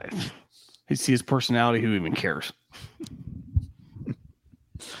 Man, you see his personality. Who even cares?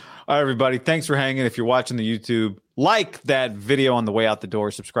 All right, everybody. Thanks for hanging. If you're watching the YouTube, like that video on the way out the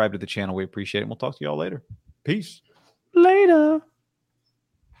door. Subscribe to the channel. We appreciate it. We'll talk to you all later. Peace. Later.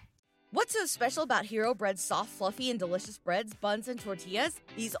 What's so special about Hero Bread's soft, fluffy, and delicious breads, buns, and tortillas?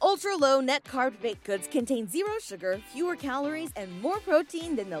 These ultra-low net-carb baked goods contain 0 sugar, fewer calories, and more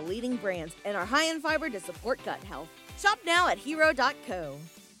protein than the leading brands, and are high in fiber to support gut health. Shop now at hero.co.